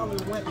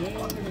 $600 went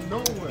fucking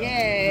nowhere.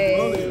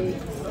 Yay.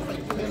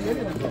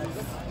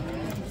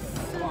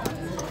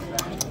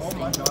 Oh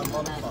my God,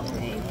 motherfucker.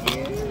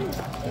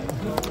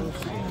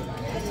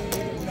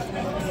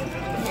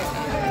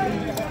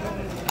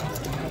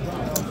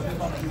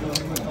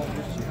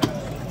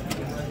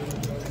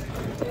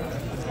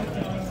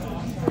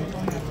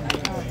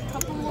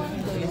 Couple more.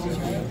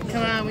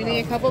 Come on, we need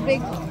a couple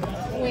big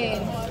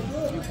wins.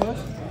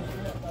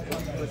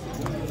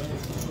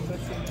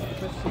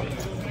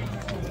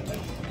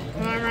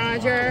 Come on,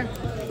 Roger.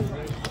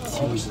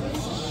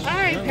 All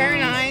right, pair of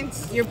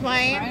 9s. You're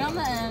playing. Right on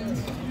the end.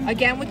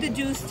 Again with the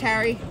deuce,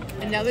 Terry.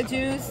 Another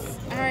deuce.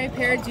 All right,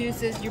 pair of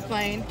deuces. You're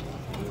playing.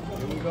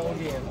 Here we go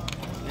again.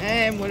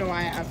 And what do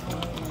I have?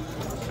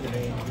 Shit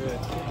ain't good.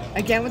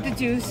 Again with the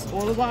deuce.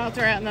 All the wilds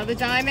are out. Another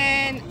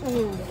diamond.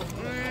 Ooh.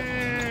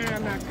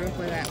 I'm not going to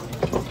play that. You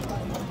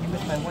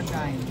missed by one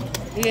diamond.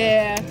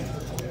 Yeah.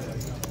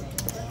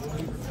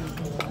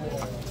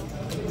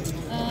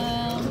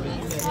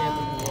 Ace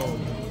high.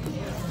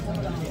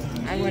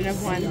 I wouldn't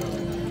have won.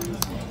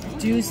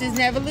 Deuces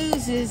never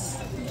loses.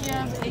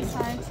 Yeah, ace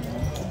high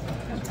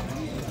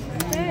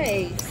too.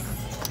 Nice.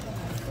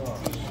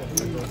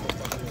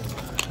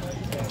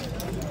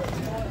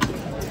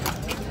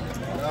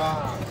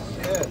 Ah,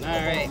 shit. All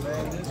right.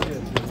 Man, this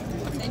shit.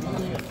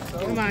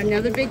 Come on,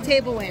 another big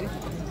table win.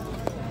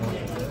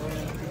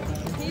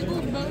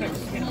 Table bonus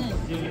win.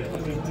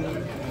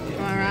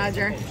 Come on,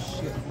 Roger.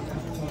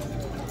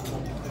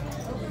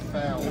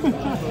 Foul.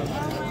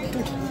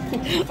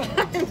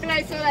 When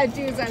I saw that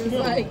deuce, I was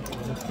like,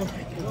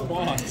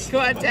 Boss.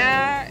 quarter,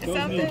 Don't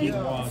something. make it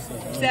boss.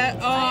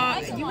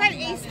 So, you had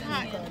ace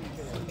high.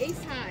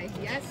 Ace high.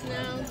 Yes,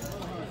 no.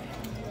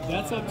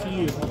 That's up to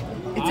you.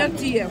 It's up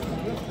to you.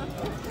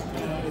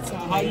 It's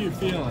how you're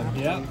feeling.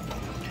 Yep.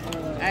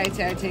 All right,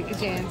 Terry, take a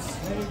chance.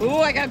 Ooh,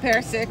 I got a pair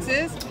of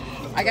 6s.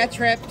 I got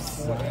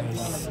trips.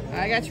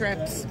 I got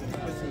trips.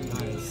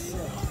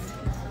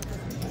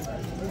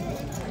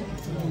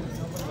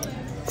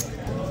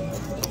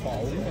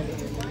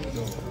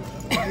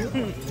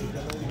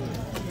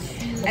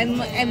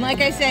 And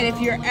like I said, if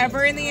you're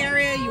ever in the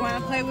area, you want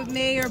to play with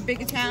me or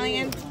Big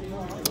Italian.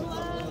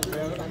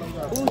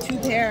 Ooh, 2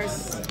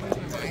 pairs.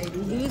 I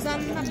lose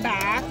on the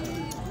back.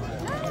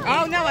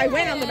 Oh no, I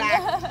went on the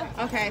back.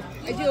 Okay,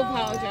 I do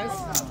apologize.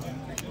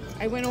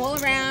 I went all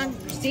around.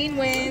 Christine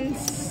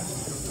wins.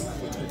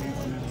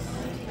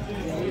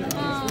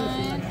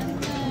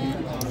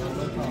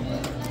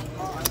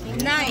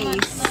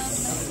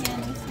 Nice.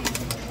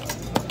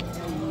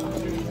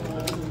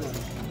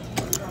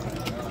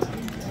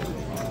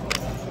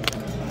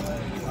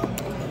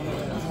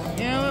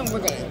 You know what? We're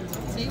good.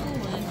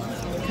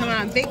 Come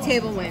on, big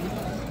table win.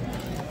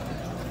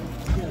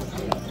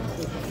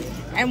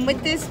 And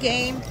with this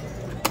game,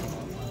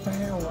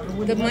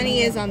 the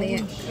money is on the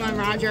end. Come on,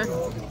 Roger.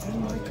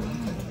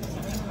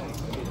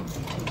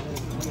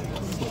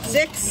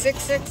 6, 6,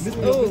 6.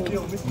 Oh.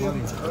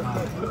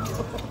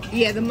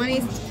 Yeah, the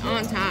money's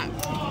on top.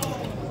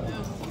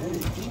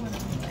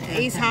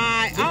 Ace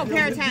high. Oh,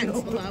 pair of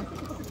tens. Hello.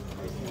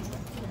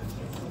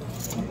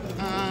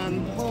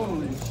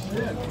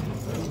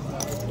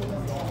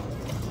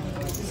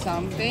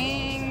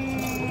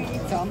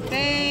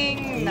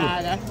 Something,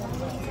 nada.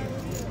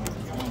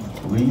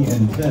 Lee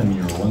and Tim,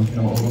 your one to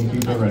know all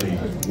people ready.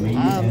 Lee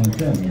and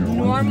Tim, your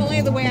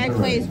normally the way I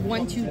play is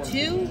 1, 2,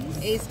 2,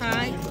 ace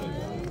high,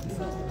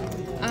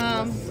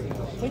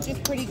 which is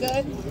pretty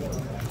good.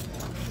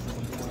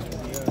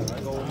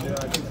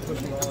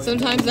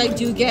 Sometimes I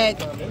do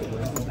get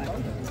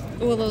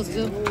a little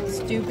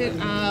stupid.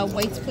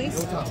 Whites,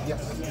 please.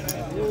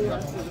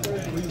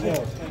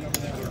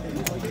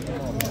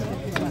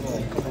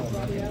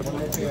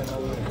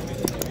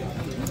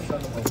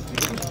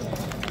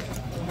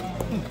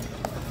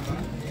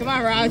 Come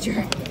on,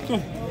 Roger.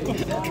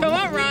 Come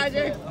on,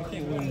 Roger. I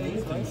can't win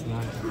these dice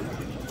tonight.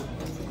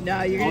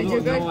 No, you're gonna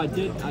do good. No, I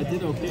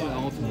did okay at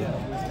alternate.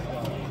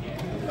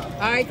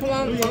 All right, come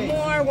on,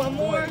 one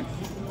more.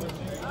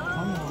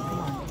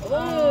 Ooh.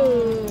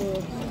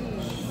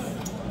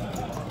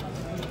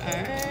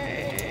 All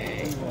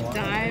right,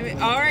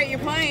 diamond. All right, you're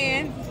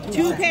playing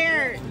 2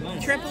 pair,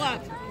 triple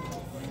up.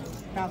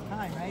 About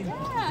time, right?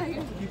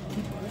 Yeah.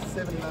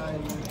 7, 9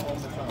 on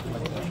the top.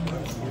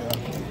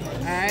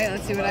 All right,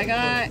 let's see what I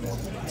got.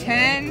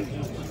 10,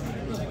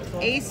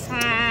 ace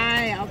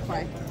high. I'll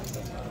play.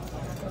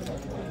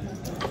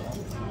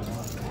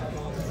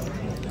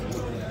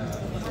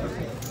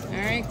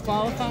 All right,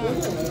 qualify.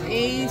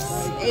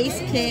 Ace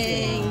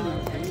king.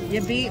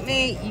 You beat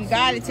me. You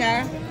got it,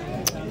 Tara.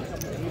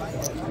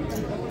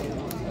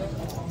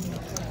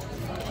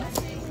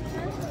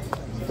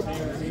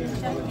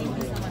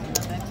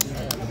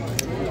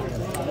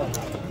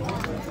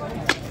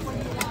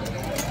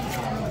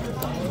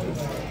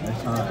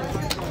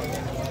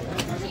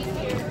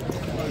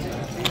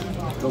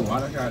 Đúng quá,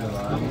 nó ra được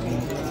rồi.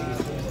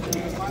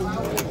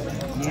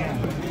 Yeah.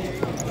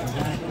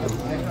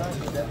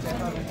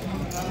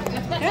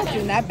 That's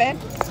not that bad.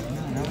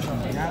 No,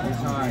 that was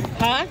hard.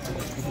 Huh?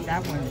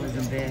 That one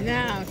wasn't bad.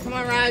 No. Come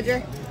on,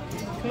 Roger.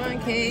 Come on,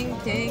 king.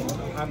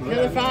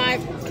 Another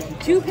 5.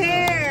 2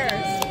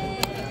 pairs.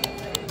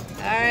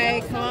 All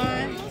right, come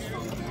on.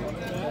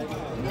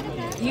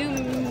 You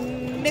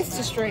missed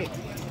a straight.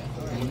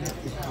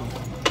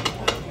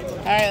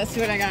 All right, let's see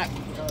what I got.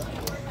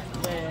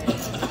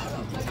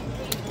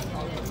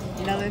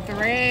 Another 3.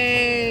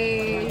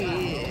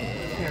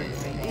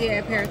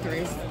 Yeah, pair of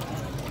 3s.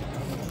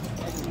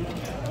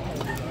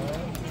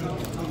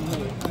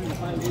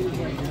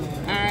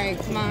 All right,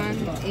 come on,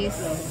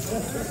 ace.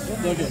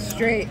 Look at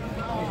Straight.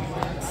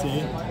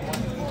 see.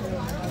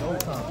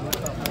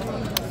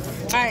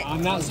 All right.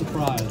 I'm not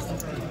surprised.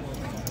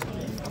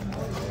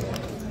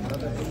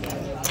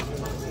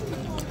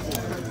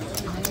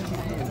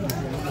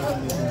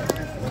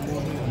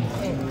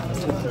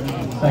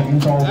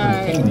 Second call All for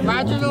right, Tanya.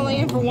 Roger's only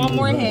in for one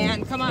more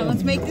hand. Come on,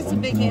 let's make this a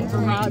big hand for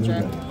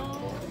Roger.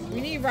 We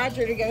need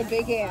Roger to get a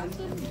big hand.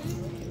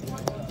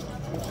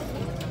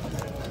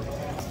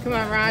 Come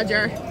on,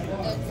 Roger.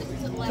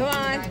 Come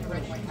on.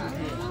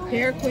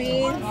 Pair of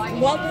queens.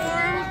 One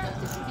more.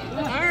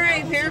 All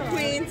right, pair of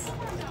queens.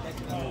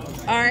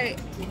 All right,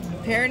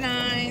 pair of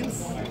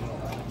 9s.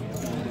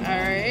 All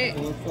right.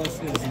 4 plus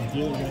is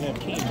you're gonna have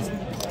kings.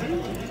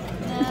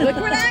 Look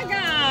what I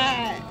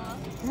got.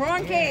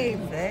 Wrong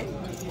game. See?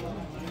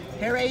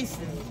 Pair aces.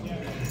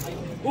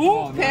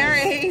 Ooh, pair of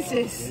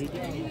aces.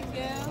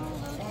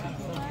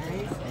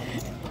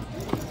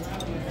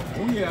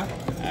 Oh yeah.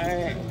 All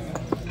right.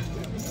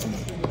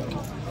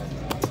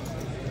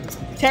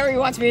 Terry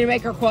wants me to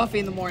make her coffee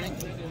in the morning.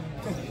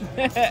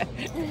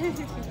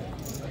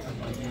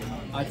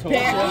 I told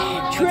you.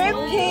 Trip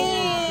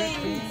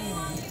Kings.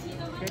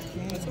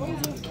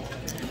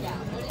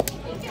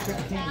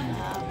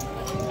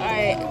 All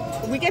right,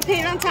 we get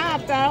paid on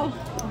top though.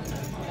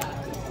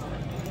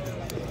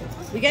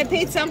 We get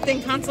paid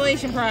something,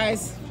 consolation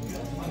prize.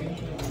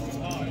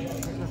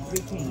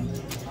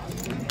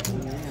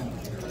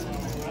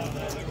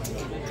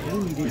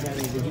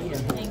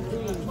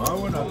 Mở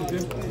quá nào chứ.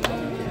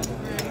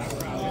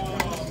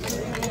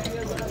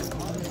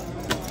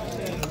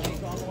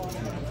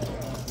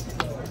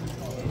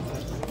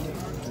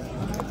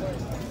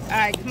 All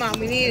right, come on,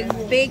 we need a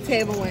big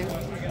table win.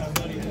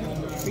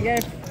 We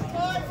got.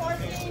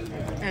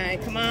 All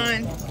right, come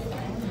on.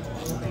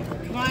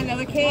 Come on,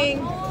 another king.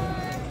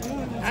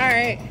 All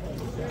right.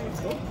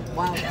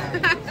 Wow.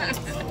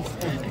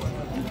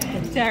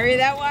 Terry,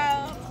 that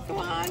wild. Come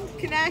on,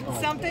 connect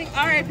something.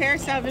 All right, pair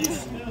of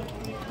sevens.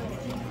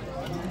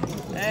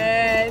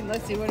 And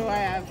let's see, what do I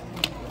have?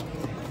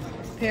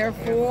 Pair of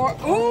four.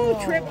 Ooh,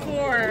 trip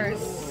fours.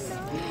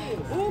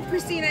 Ooh,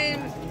 Christina,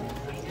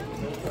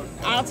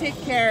 I'll take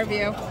care of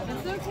you.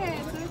 It's okay.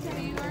 It's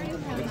okay. You already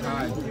have It's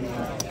high. it.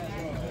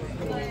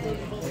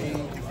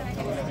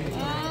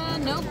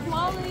 No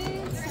quality.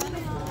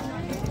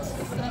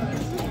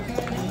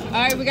 All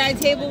right, we got a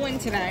table win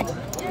today.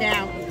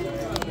 Now.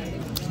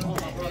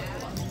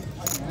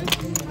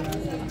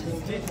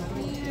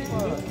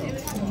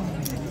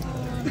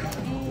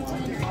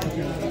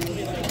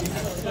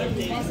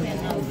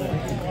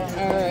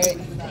 All right.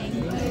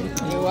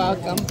 You're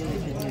welcome.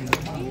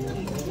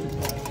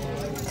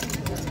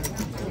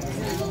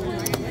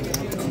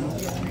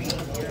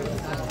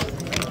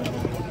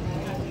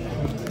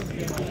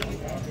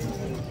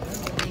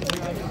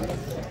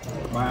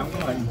 Mà không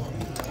có hình.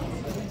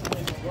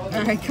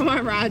 All right, come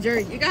on, Roger.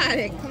 You got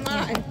it. Come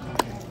on.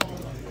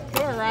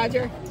 Come on,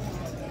 Roger.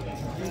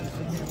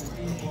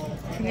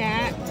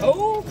 Nat.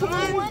 Oh, come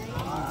on.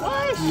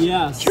 Flush.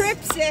 Yes.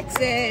 Trip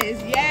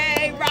sixes.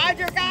 Yay.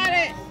 Roger got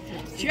it.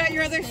 You got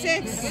your other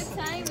six. Good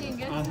timing.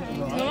 Good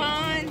timing. Come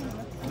on.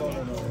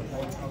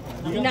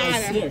 You got Nada.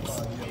 my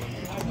 6.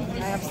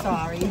 I'm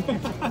sorry.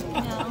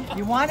 No.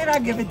 You want it? I'll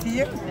give it to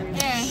you.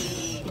 Yeah.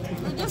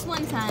 Well, just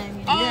one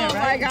time. Oh, Yeah, my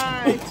right?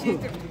 God.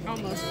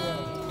 Almost.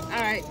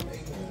 All right.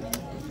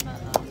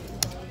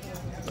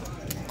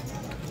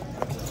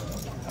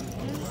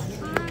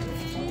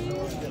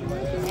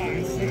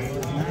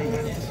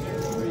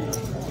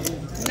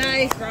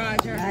 Nice,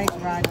 Roger. Nice,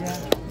 Roger.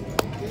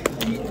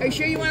 Are you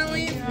sure you want to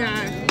leave?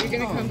 Nah, you're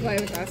going to come play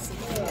with us.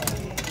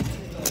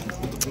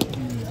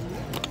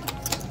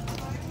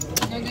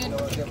 No good.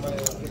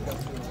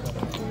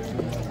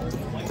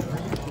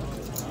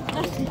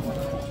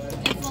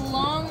 It's a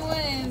long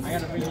way. I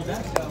gotta bring you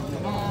back down.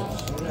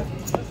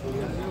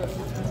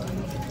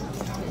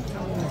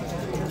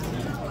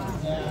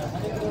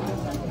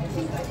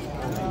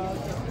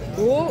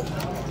 Ooh.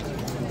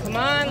 Come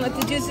on, let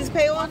the juices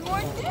pay off.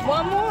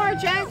 One more,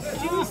 Jack.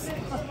 Juice.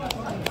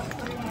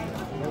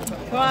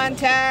 Come on,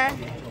 Tara.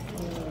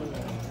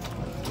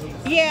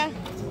 Yeah.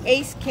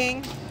 Ace,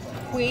 king,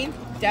 queen.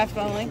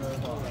 Definitely.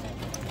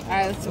 All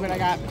right, let's see what I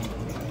got.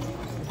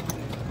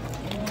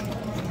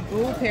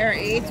 Ooh, pair of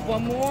eights.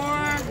 One more.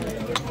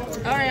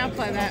 All right, I'll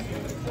play that.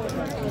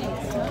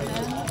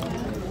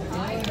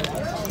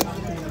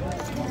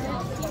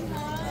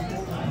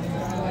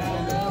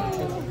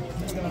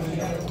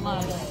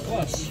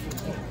 Flush.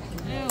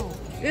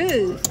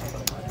 Ooh.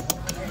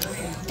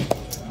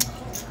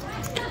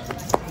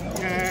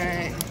 All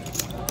right.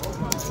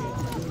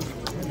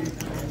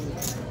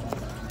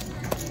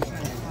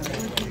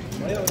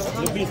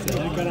 You'll be I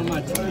got on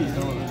my trees,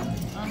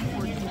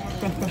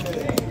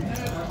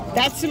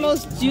 That's the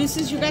most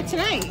juices you got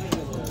tonight.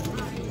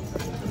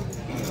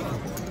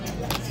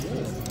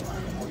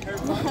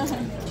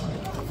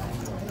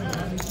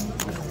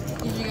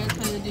 Did you guys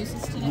play the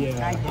deuces today?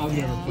 Yeah, I'll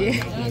never play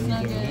Yeah. That was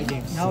not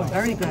good. No,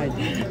 very good.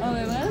 Oh,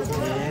 it was?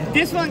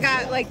 This one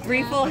got like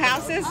 3 full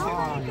houses.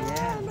 Oh,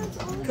 yeah.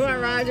 Come on,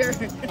 Roger.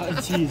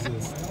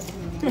 Jesus.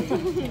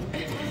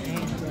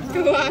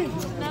 Come on.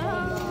 No.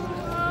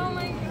 Oh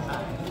my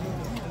god.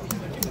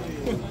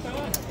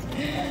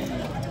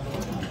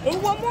 Oh,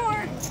 one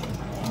more.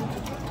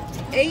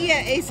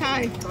 Yeah, ace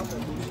high.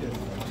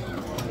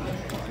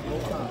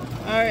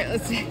 All right,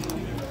 let's see.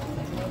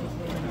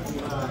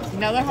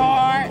 Another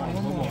heart.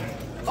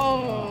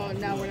 Oh,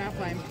 no, we're not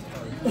playing.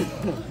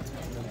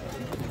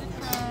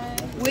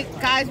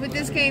 Guys, with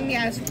this game,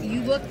 yes,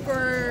 you look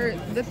for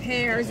the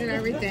pairs and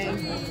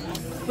everything.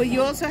 But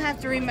you also have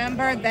to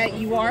remember that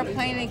you are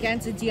playing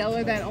against a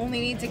dealer that only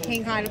needs a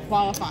king high to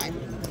qualify.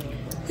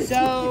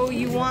 So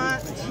you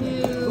want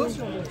to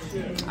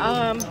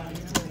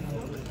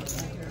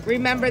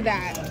remember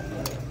that.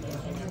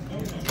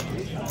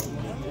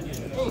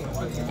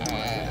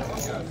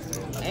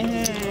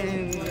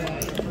 And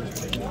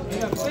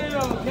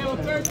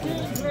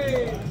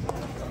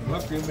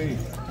Lucky me.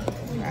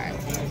 alright.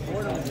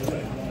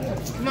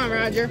 Come on,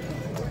 Roger.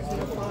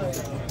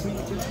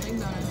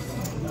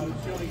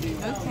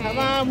 Okay. Come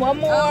on, one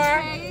more.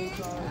 Okay.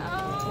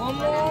 One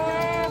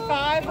more.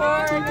 5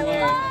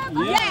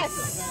 more.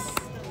 Yes!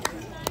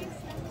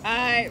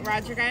 Alright,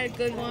 Roger got a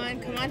good one.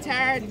 Come on,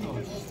 Tara.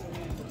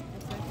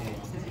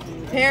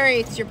 Pair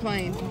eights you're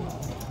playing.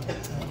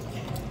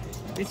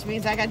 Which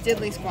means I got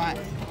diddly squat.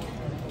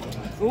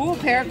 Ooh,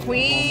 pair of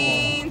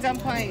queens I'm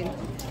playing.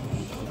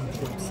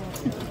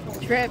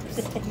 Trips.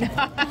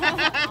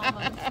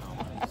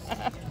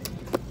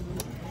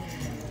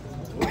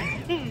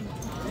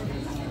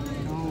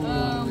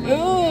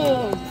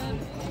 Ooh.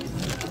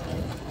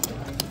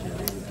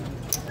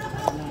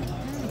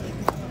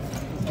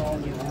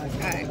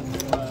 Alright.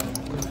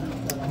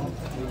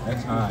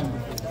 That's high.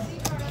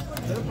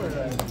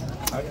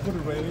 I put it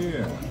right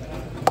here.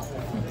 I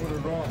put it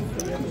wrong.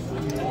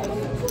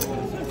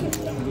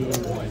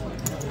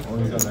 Oh,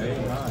 you got an 8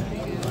 high.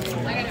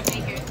 I gotta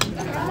make it.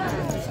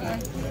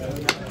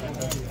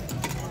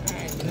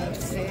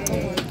 Let's see.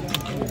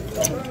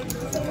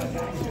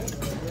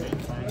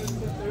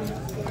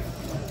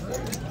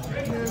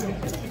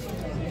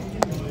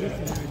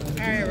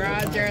 All right,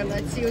 Roger.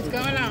 Let's see what's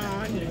going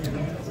on.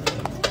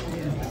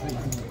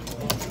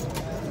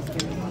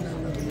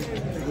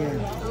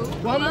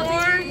 One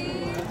more.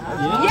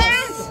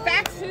 Yes,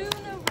 back 2 in a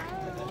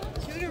row.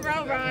 2 in a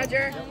row,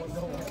 Roger.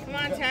 Come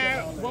on,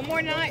 Tara. One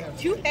more night.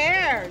 2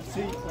 pairs.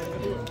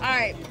 All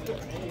right.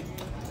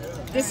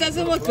 This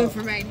doesn't look good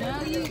for me.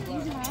 No, you have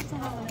to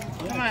have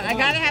it. Come on, I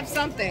gotta have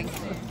something.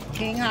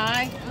 King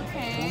high.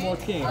 Okay. One more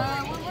king.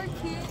 One more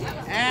king.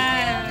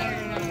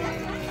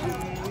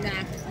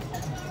 Nah.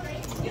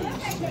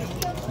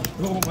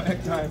 Oh, my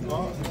egg time,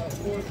 Bob.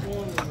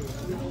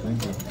 Thank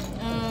you.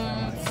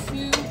 2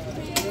 kings.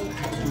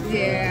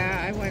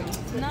 Yeah, I went.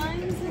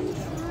 9s and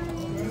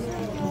 3s.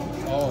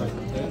 Oh,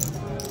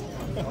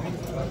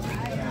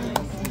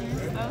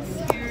 Oh,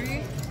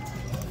 scary.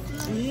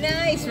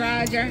 Nice,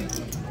 Roger.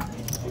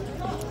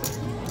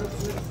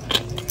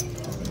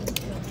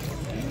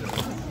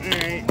 All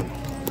right.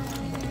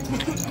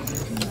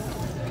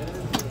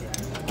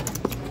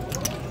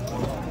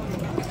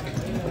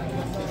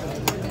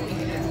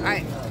 All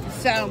right.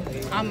 So,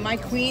 my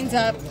queen's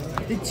up.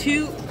 The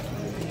two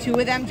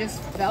of them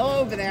just fell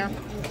over there.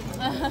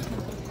 I'm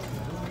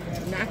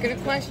not gonna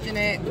question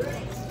it.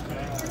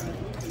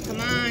 Come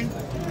on.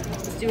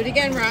 Let's do it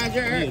again,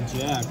 Roger. a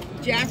jack.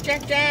 Jack,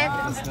 jack,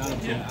 jack. It's not a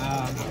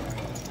jack.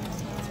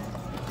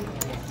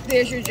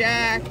 There's your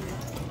jack.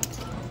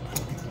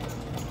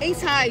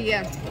 Ace high,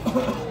 yeah.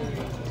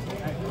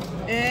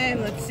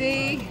 And let's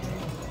see.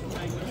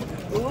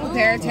 Ooh,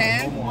 pair of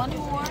 10. One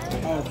more.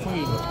 Oh,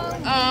 queen.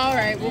 All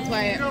right, we'll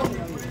play it.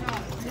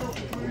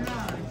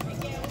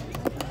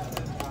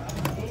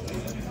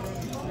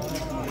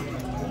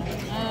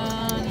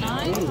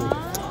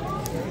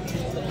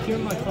 Give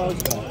me my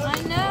cards back.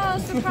 I know,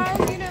 surprised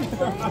you didn't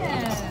play it.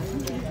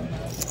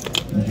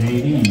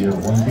 JD, you're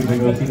 1 2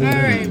 big OT. All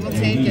right, we'll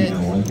take it. You're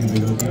 1 2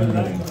 big OT.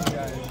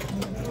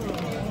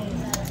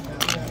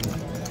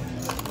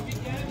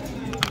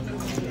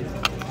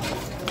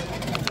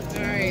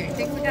 All right, I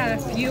think we got a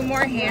few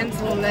more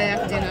hands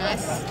left in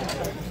us.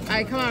 All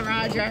right, come on,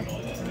 Roger.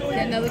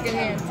 Get another good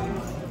hand.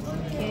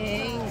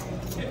 King.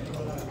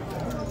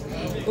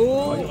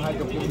 Ooh,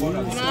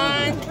 come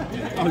on.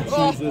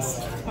 Oh, Jesus.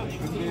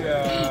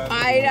 Yeah.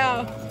 I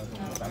know.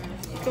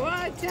 Come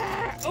on,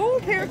 Tara. Oh,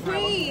 pair of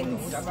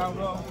queens.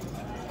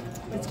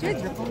 It's good.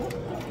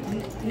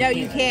 No,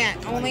 you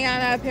can't. Only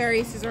on a pair of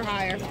aces or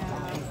higher.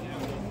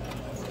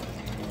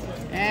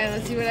 And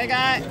let's see what I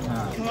got.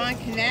 Come on,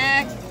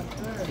 connect.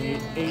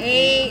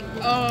 8.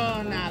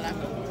 Oh, nada.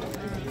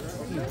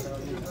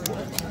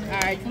 All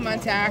right, come on,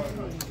 Tara.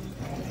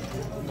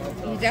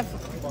 You definitely.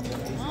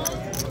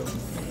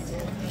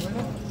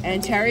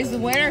 And Terry's the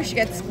winner. She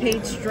gets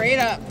paid straight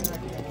up.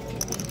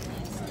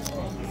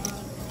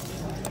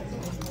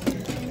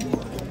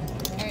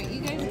 Alright, you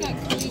guys got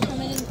Cody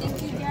coming in.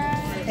 Thank you,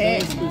 guys.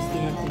 Hey.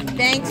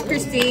 Thanks,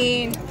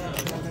 Christine.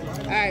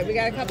 All right, we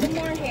got a couple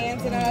more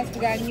hands in us.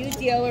 We got a new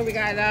dealer. We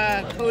got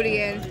Cody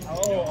in. Come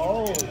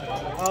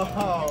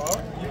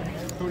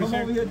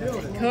over here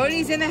doing it.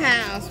 Cody's in the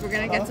house. We're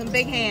gonna get some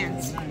big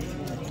hands.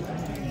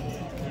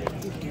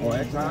 Oh,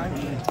 egg time?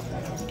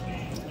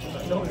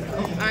 All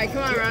right,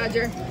 come on,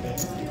 Roger.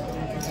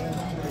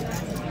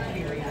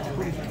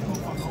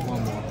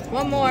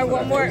 One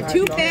more.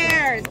 2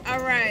 pairs.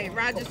 All right,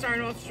 Roger's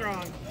starting off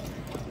strong.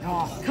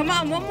 Come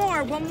on, one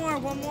more.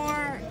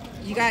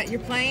 You're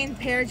playing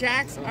pair of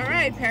jacks. All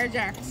right, pair of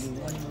jacks.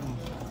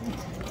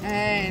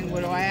 And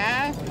what do I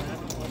have?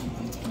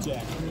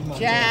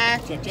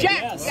 Jack.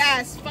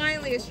 Yes,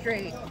 finally a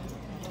straight.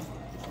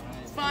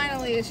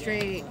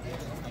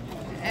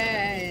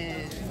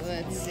 And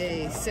let's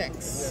see,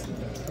 6.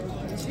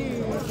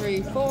 2,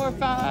 3, 4,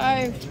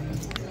 5.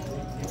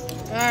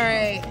 All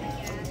right,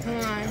 come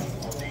on.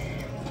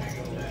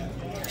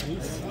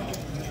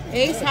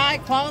 Ace high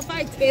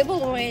qualified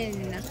table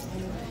win.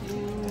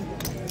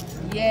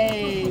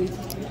 Yay.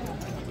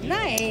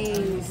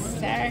 Nice,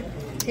 sir.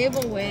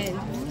 Table win.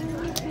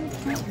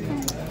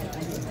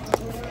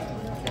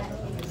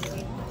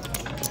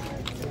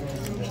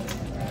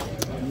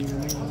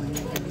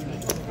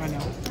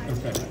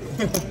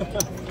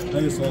 I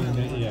just wanted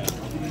it, yeah.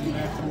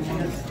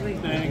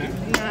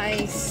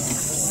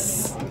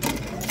 Nice.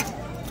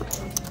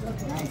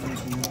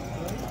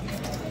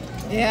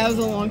 Yeah, it was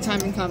a long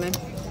time in coming.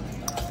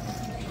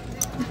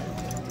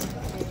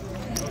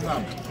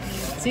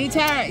 See,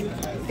 Tara,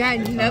 got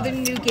another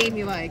new game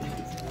you like.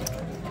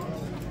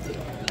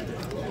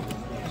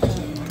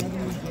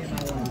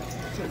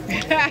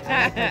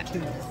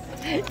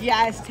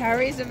 Yes,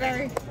 Terry's a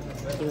very...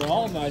 They're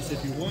all nice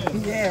if you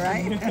win. Yeah,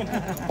 right?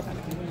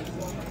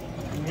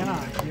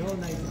 Yeah, you're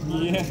nice.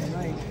 Yeah.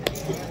 Right.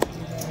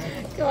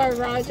 Come on,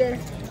 Roger.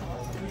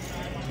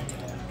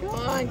 Come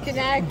Come on,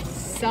 connect.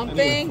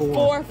 Something.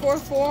 4, 4,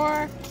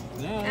 4.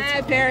 And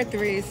a pair of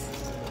threes.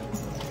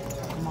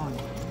 Come on.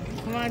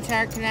 Come on,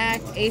 Tara,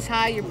 connect. Ace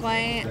high, you're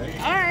playing.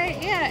 All right,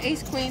 yeah,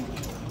 ace queen.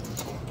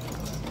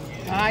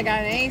 Oh, I got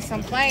an ace,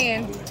 I'm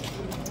playing.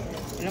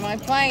 What am I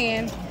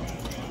playing?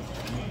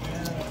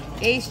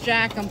 Ace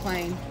jack, I'm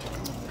playing.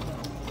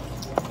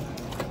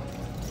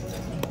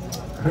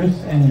 Chris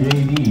and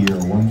JD, you're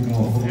 1-2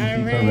 holding seats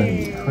Alright.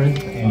 already. Chris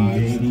and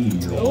JD,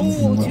 you're 1-2 Ooh,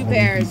 two holding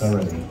pairs. seats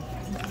already.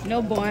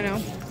 No bueno.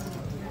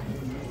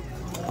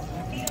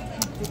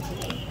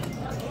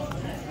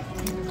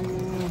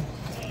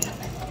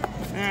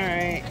 All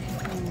right.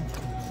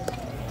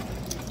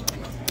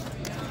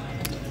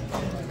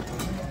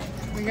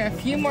 We got a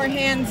few more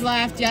hands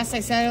left. Yes, I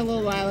said it a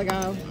little while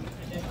ago.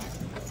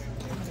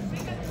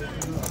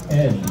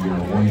 Ed, you're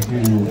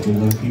 1-2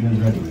 below seaters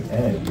ready.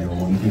 Ed, you're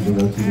 1-2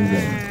 below seaters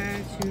ready.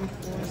 2,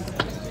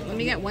 4. Let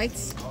me get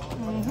whites.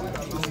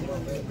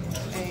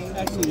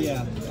 Actually,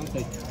 yeah. I'll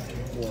take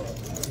 4.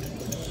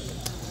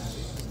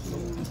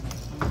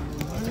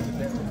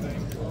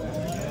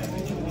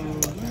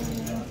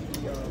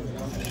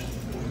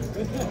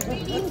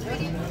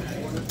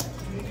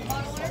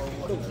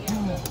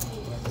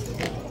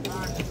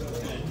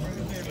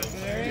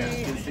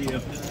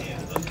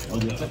 Oh,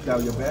 you took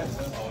down your bet?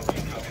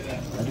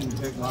 I didn't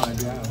take mine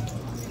down.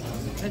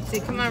 Let's see.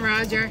 Come on,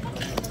 Roger.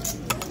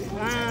 Come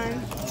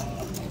on.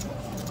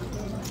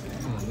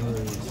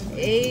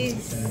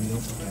 Ace.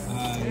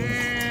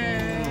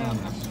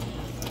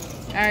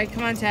 All right,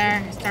 come on,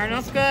 Tara. Starting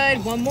off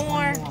good. One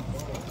more.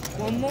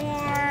 One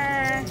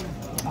more.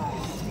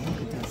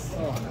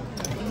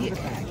 Yeah,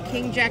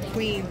 King, Jack,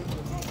 Queen.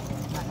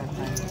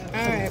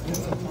 All right.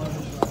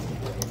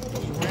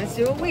 Let's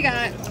see what we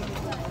got.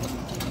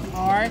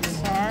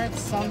 Hearts, hearts,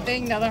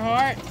 something, another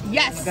heart.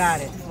 Yes!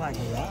 Got it. Flush.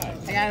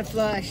 I got a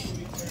flush.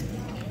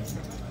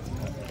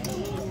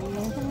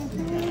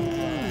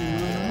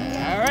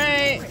 All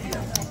right.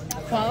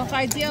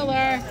 Qualified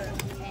dealer.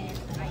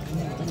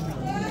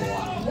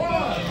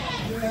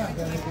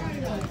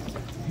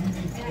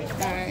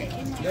 All right.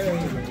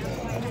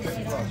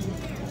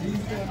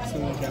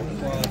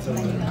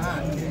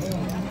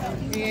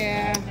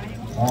 Yeah.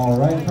 All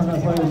right,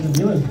 tournament players and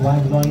dealers,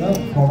 blinds going up.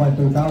 12 by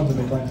 3,000,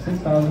 big blind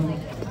 6,000.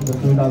 To the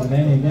 3,000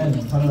 ante again.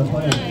 Tournament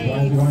players,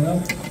 blinds going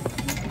up.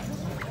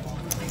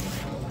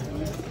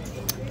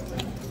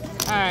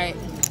 All right.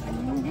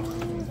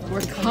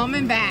 We're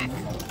coming back.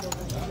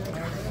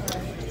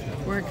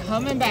 We're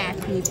coming back,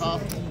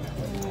 people.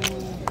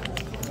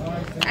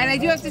 And I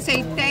do have to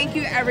say thank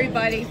you,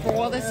 everybody, for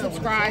all the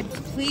subscribes.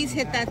 Please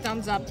hit that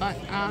thumbs up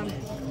button,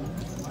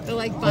 the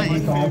like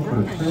button.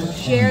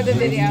 Share the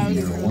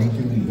videos.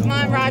 Come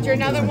on, Roger,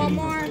 another one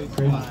more?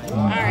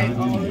 All right.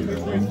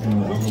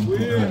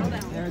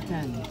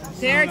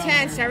 There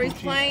 10. Terry's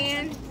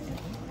playing.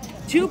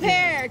 2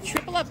 pair.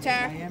 Triple up,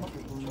 Terry.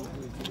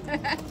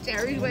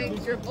 Terry's waiting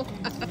triple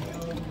up.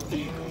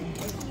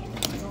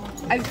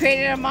 I've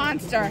created a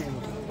monster.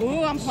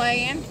 Ooh, I'm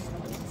playing.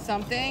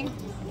 Something.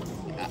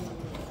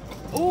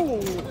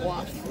 Ooh,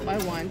 off by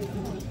 1.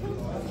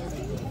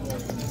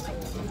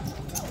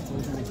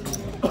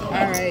 All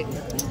right.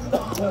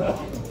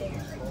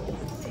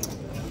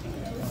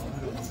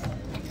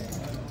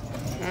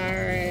 All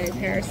right,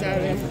 pair of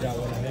 7.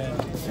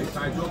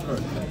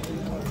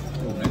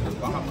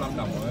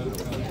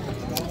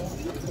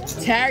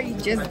 Terry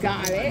just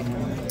got it.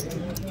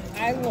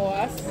 I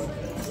lost.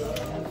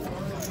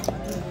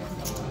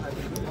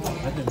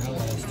 I did that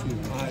last too.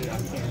 I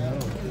can't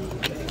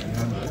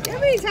remember. How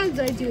many times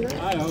did I do that?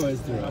 I always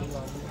do it.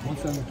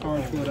 Once the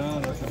cards go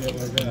down, I forget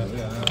what I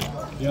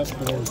got. Yep, 4.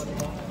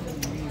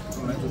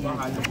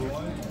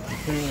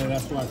 Apparently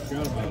that's why I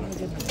forgot about it.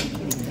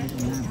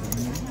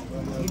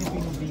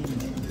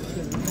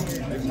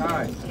 It's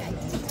high.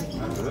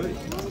 Really?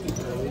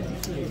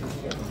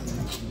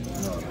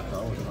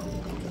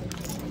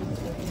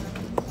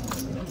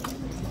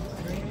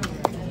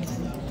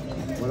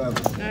 Whatever.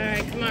 All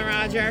right, come on,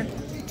 Roger.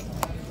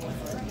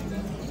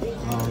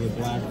 Oh, the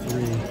black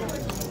 3.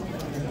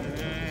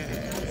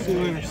 See you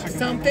later.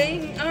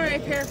 Something. All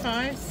right, pair of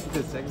 5s.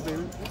 The second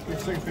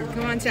favorite?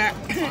 Come on, Terry.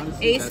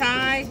 Ace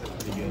high.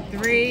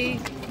 3.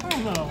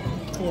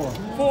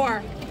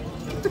 4.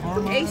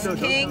 Ace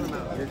king.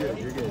 You're good,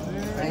 you're good.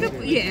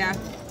 Yeah.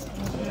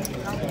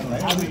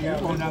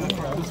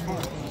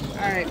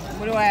 All right,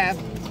 what do I have?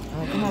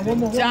 Come on, one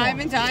more.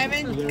 Diamond,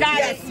 diamond. Got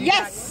it.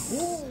 Yes.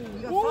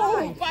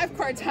 Ooh, 5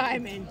 card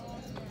diamond.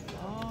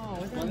 Oh,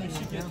 what's Why didn't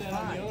you get that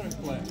on the other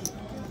play?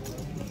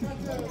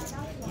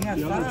 You got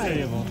The other 5.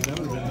 table. That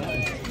would have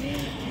been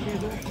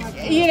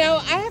nice. You know,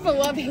 I have a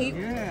love-hate.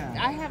 Yeah.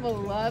 I have a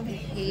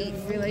love-hate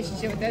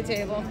relationship with that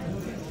table.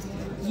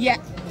 Yeah.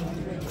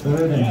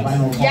 Third and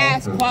final call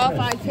Yes, for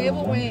qualified Chris.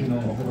 table win.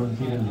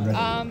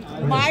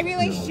 My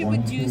relationship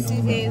with Juice is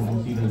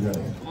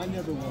I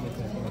never wanted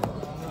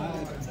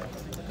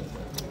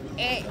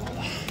that.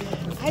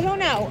 I don't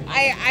know.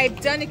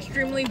 I've done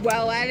extremely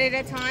well at it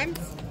at times.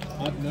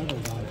 I've never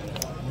liked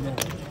it.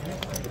 Never.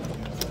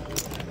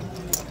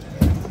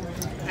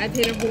 I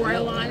did a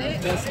royal on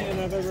it. Best hand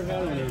I've ever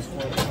had on those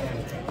 4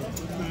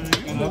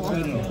 And I've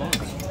played in a bunch.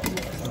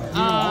 Grab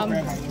on the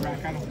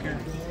rack. I don't care.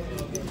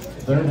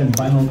 Third and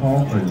final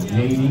call for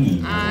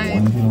JD.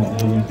 One team of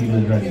voting seat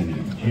is ready.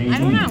 JD, I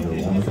don't know.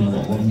 one team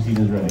of voting seat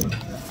is ready.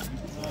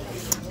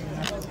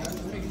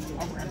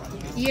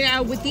 You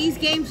know, with these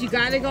games, you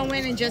got to go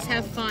in and just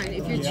have fun.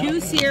 If you're too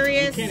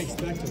serious, You can't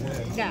expect to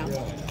win.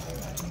 no.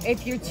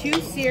 If you're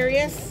too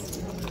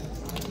serious,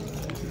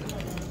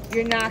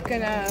 you're not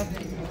gonna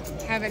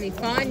have any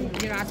fun.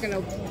 You're not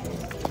gonna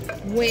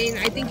win.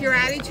 I think your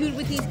attitude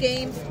with these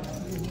games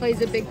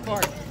plays a big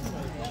part.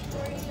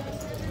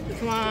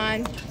 Come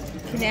on,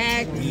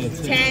 connect.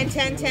 10,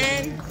 10,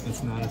 10.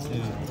 It's not a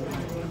 10.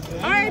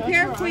 All right,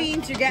 pair of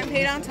queens. You're getting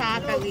paid on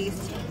top at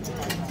least.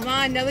 Come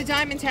on, another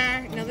diamond,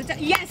 Tara. Another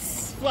diamond.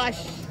 Yes!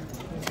 Flush.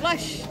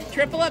 Flush.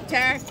 Triple up,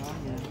 Tara.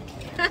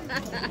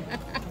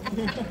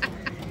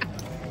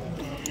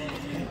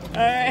 All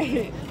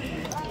right.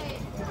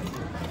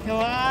 Come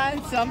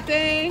on,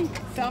 something.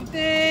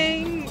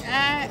 Something.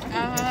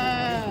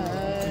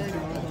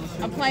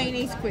 I'm playing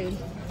ace queen.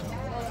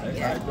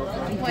 Yeah,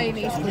 I'm playing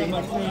ace queen.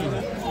 All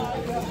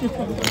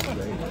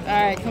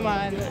right, come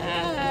on.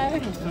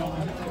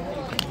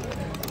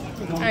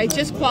 All right,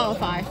 just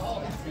qualify.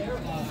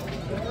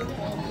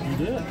 You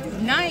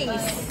did.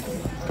 Nice.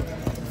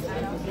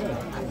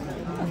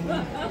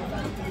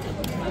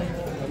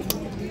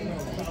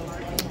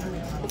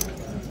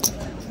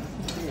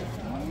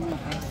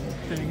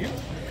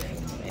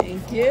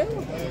 Thank you.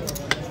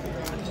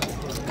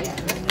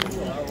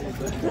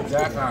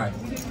 Jack high.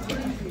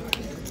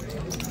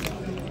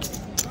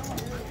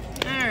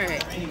 All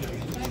right.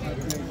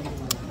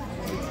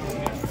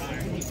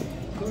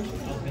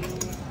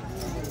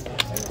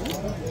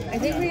 I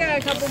think we got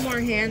a couple more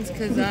hands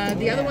because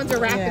the other ones are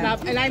wrapping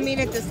up, and I mean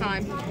it this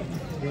time.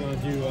 You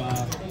want to do,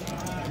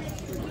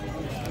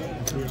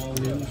 if we all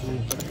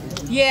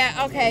lose,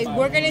 Yeah, okay,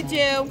 we're gonna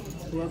do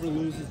whoever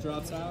loses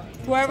drops out?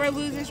 whoever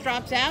loses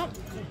drops out,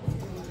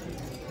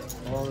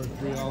 Or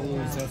if we all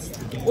lose, that's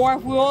the game. or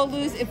if we all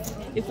lose,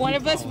 if one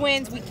of us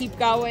wins, we keep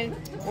going,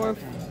 or,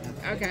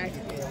 okay.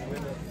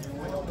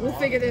 We'll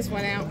figure this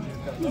one out.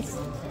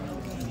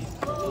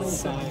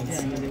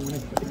 Science.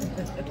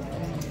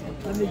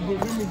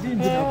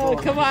 Oh,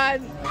 come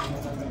on.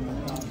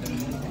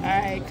 All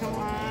right, come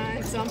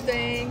on,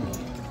 something.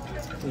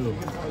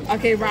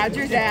 Okay,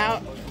 Roger's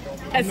out.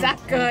 That's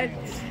not good.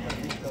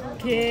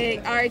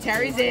 King. All right,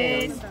 Terry's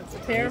in.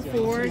 Pair of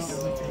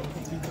fours.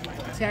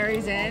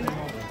 Terry's in.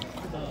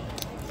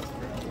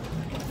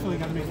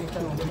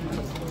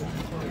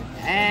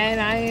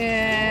 And I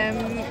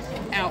am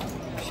out.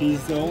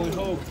 She's the only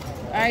hope.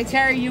 All right,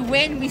 Terry, you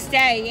win, we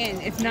stay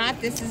in. If not,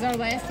 this is our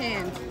last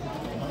hand.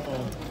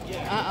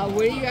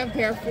 What do you have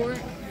pair for?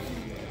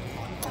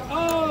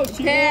 Oh,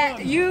 she Pair,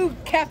 won. you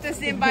kept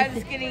us in by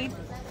the skinny.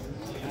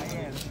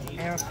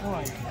 Pair of four.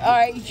 All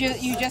right,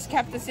 you just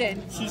kept us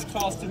in. She's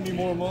costing me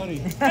more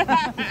money.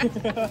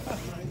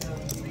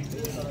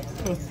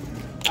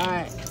 All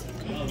right,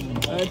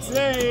 let's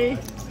see.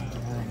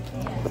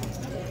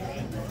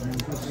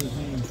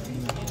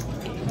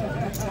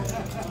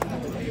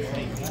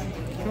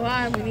 Come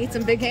on, we need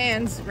some big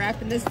hands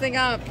wrapping this thing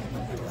up.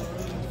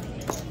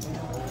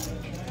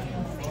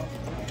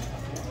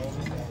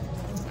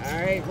 All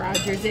right,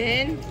 Roger's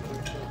in.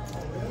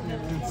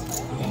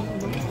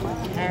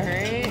 All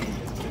right.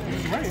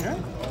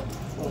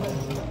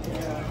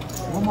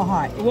 One more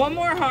heart. One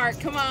more heart,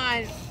 come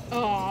on.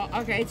 Oh,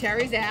 okay,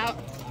 Terry's out.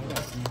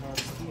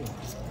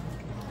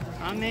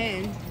 I'm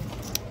in.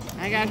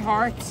 I got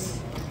hearts.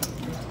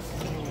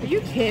 Are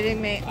you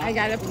kidding me? I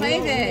gotta play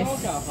this.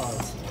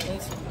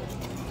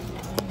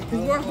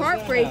 Because we're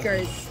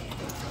heartbreakers.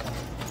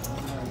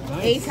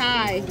 Ace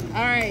high.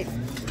 All right.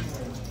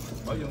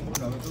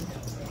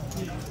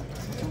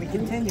 We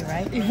continue,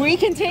 right? We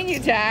continue,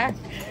 Tar.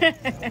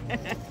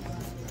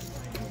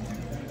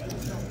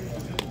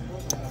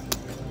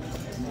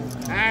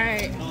 All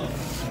right.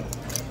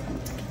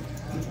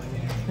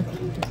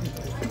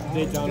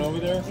 They down over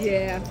there?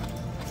 Yeah.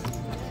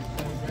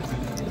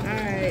 All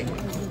right.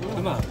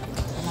 Come on.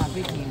 Come on,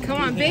 big hand.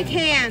 Come on, big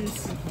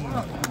hands.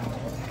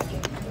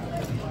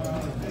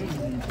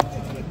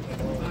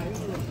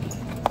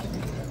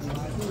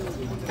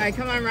 All right,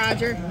 come on,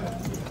 Roger.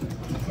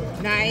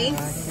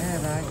 Nice.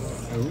 Yeah, right.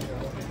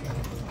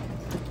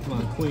 Come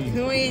on, queen.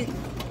 Queen.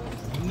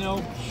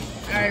 Nope.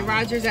 All right,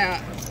 Roger's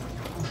out.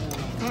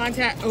 Come on,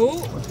 Jack.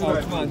 Oh, Oh,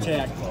 come on,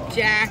 Jack.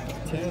 Jack.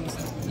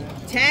 Tens.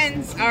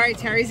 Tens. All right,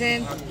 Terry's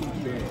in.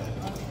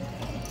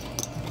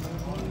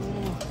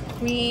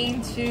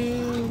 Queen,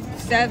 2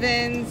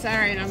 sevens. All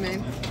right, I'm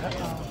in.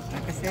 I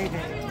can save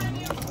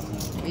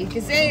it. You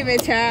can save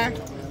it, Tar.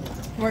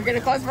 We're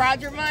gonna cost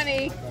Roger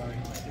money.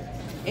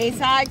 Ace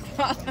high.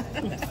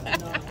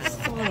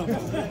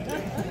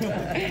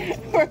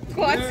 We're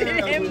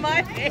costing him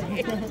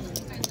money.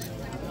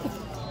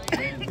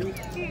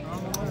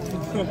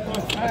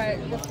 Alright,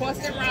 we're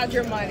costing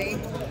Roger money.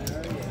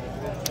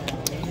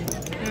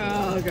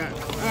 Oh god.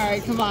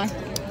 Alright, come on.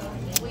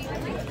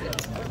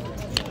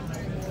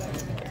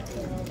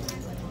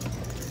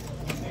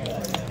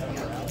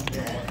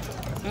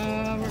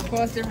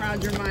 costing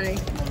Roger money.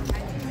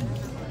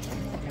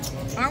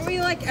 Aren't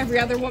we like every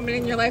other woman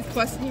in your life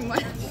costing you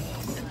money?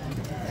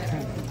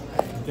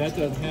 That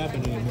doesn't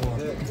happen anymore.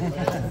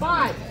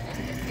 5.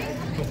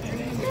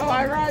 Come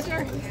on,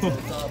 Roger.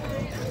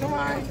 Come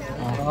on.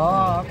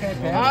 Oh, okay,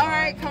 okay. All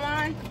right, come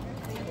on.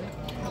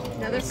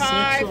 Another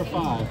 5. 6 or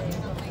 5?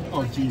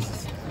 Oh,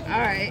 Jesus. All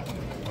right.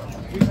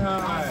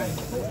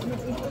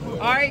 All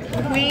right,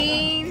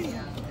 Queen.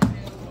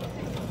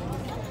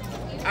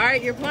 All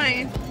right, you're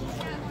playing.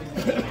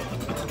 All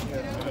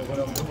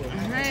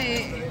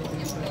right.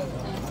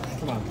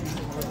 Come on.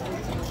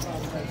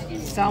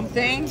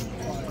 Something.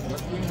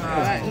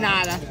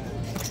 Nada.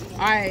 All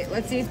right,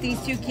 let's see if these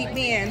two keep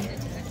me in.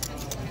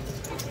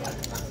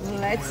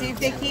 Let's see if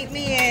they keep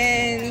me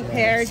in.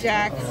 Pair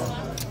jacks.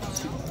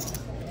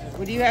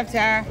 What do you have,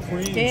 Tara?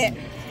 Queens.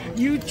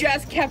 You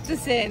just kept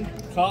us in.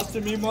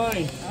 Costing me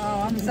money.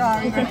 Oh, I'm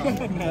sorry.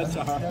 That's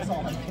all right.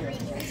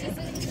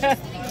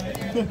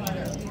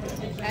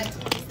 That's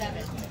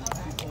 7.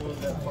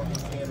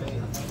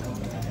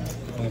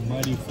 My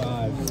mighty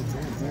 5.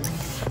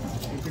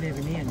 You could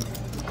even in.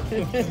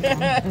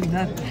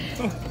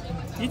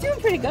 You're doing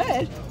pretty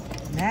good.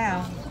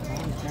 Now,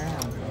 always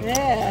down.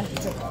 Yeah.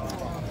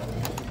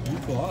 You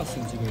lost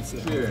since you can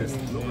sit there. Cheers.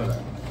 Look at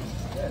that.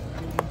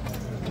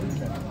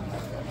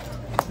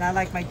 Not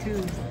like my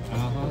 2s.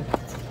 Uh-huh.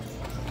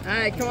 All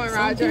right, come on, Some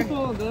Roger.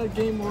 people, that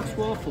game works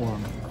well for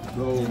them.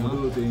 Go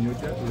do in your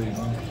chat, please.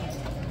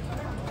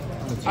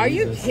 Are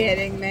you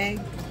kidding me?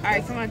 All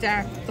right, come on,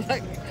 Tara.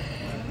 Look.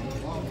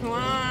 Come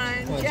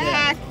on,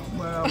 Jack.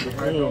 Well, the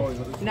price always.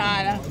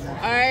 Nada.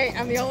 All right,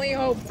 I'm the only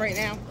hope right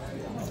now.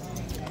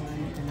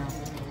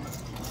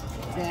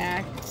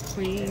 Jack,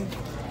 Queen.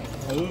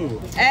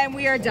 Ooh, And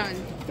we are done.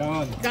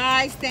 done.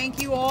 Guys,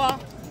 thank you all.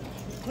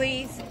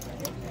 Please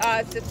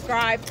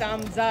subscribe,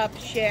 thumbs up,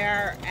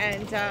 share,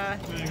 and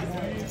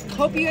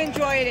hope you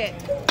enjoyed it.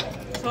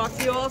 Talk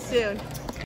to you all soon.